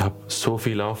 Ich habe so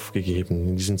viel aufgegeben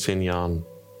in diesen 10 Jahren.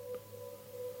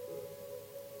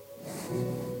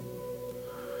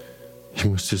 Ich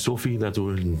musste so viel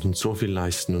erdulden und so viel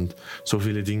leisten und so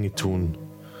viele Dinge tun.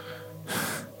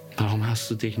 Warum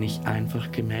hast du dich nicht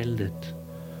einfach gemeldet?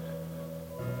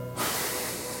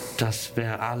 Das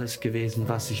wäre alles gewesen,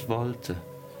 was ich wollte.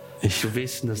 Zu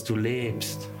wissen, dass du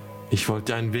lebst. Ich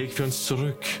wollte einen Weg für uns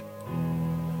zurück.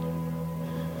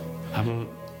 Aber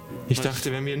ich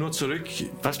dachte, wenn wir nur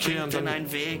zurückkehren, was bringt denn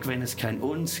ein Weg, wenn es kein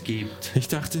Uns gibt? Ich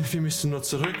dachte, wir müssen nur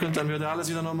zurück und dann würde alles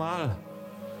wieder normal.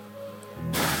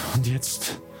 Und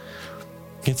jetzt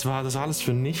war das alles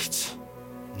für nichts.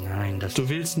 Nein, Du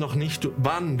willst noch nicht.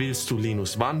 Wann willst du,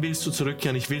 Linus? Wann willst du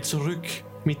zurückkehren? Ich will zurück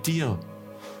mit dir.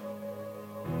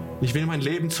 Ich will mein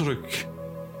Leben zurück.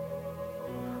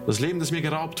 Das Leben, das mir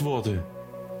geraubt wurde.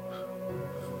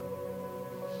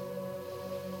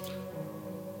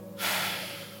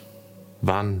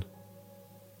 Wann?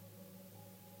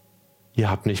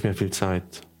 Ihr habt nicht mehr viel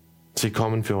Zeit. Sie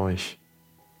kommen für euch.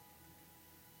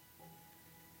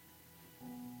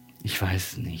 Ich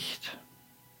weiß nicht.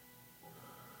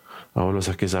 Paulus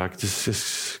hat gesagt,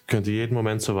 es könnte jeden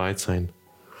Moment so weit sein.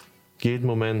 Jeden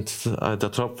Moment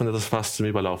der Tropfen, der das Fass zum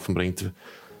Überlaufen bringt.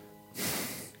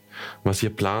 Was ihr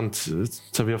plant,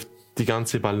 so wie auf die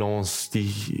ganze Balance,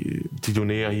 die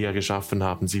Dunäer hier geschaffen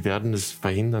haben, sie werden es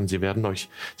verhindern, sie werden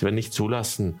nicht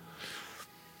zulassen,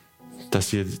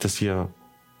 dass ihr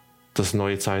das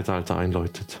neue Zeitalter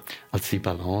einläutet. Als die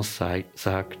Balance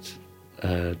sagt,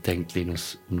 denkt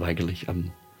Linus unweigerlich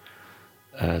an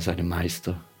seinen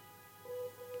Meister.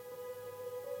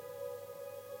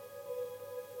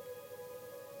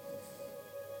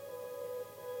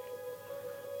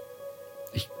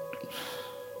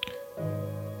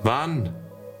 Wann?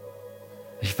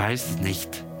 Ich weiß es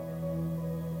nicht.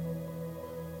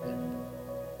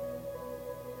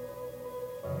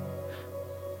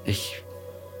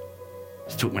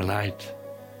 Es tut mir leid.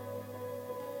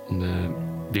 Und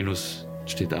Linus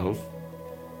steht auf,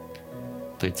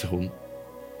 dreht sich um,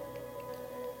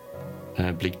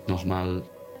 blickt nochmal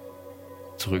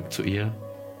zurück zu ihr.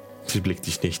 Sie blickt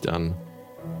dich nicht an.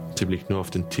 Sie blickt nur auf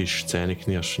den Tisch,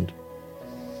 zähneknirschend.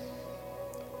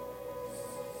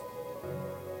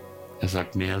 Er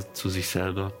sagt mehr zu sich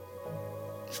selber.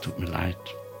 Es tut mir leid,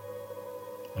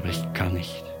 aber ich kann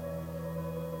nicht.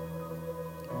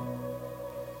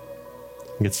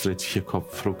 Jetzt dreht sich ihr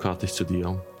Kopf ruckartig zu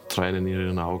dir, Tränen in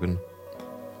ihren Augen.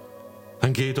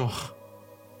 Dann geh doch.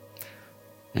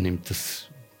 Er nimmt das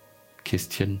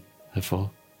Kistchen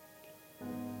hervor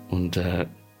und hält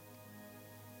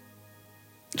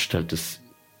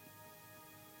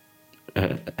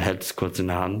es kurz in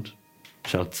der Hand,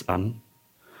 schaut es an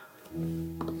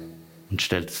und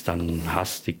stellt es dann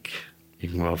hastig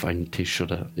irgendwo auf einen Tisch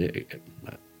oder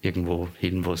irgendwo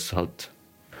hin, wo es halt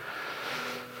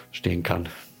stehen kann.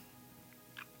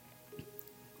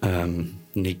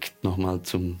 Nickt nochmal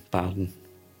zum Baden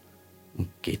und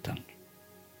geht dann.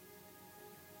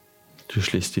 Du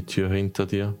schließt die Tür hinter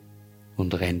dir.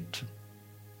 Und rennt.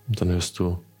 Und dann hörst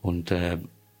du. Und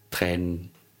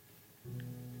Tränen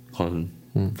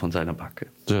rollen von seiner Backe.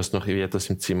 Du hörst noch, wie etwas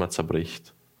im Zimmer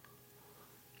zerbricht.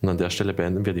 Und an der Stelle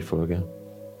beenden wir die Folge.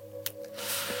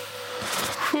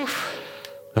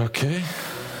 Okay.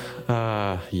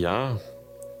 Ja.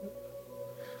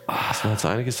 Es waren jetzt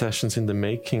einige Sessions in the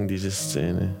making, diese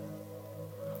Szene.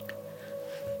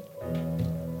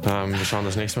 Wir schauen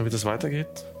das nächste Mal, wie das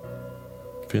weitergeht.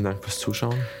 Vielen Dank fürs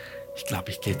Zuschauen. Ich glaube,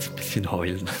 ich gehe jetzt ein bisschen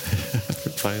heulen.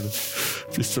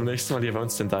 Bis zum nächsten Mal hier bei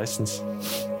uns, den Diceons.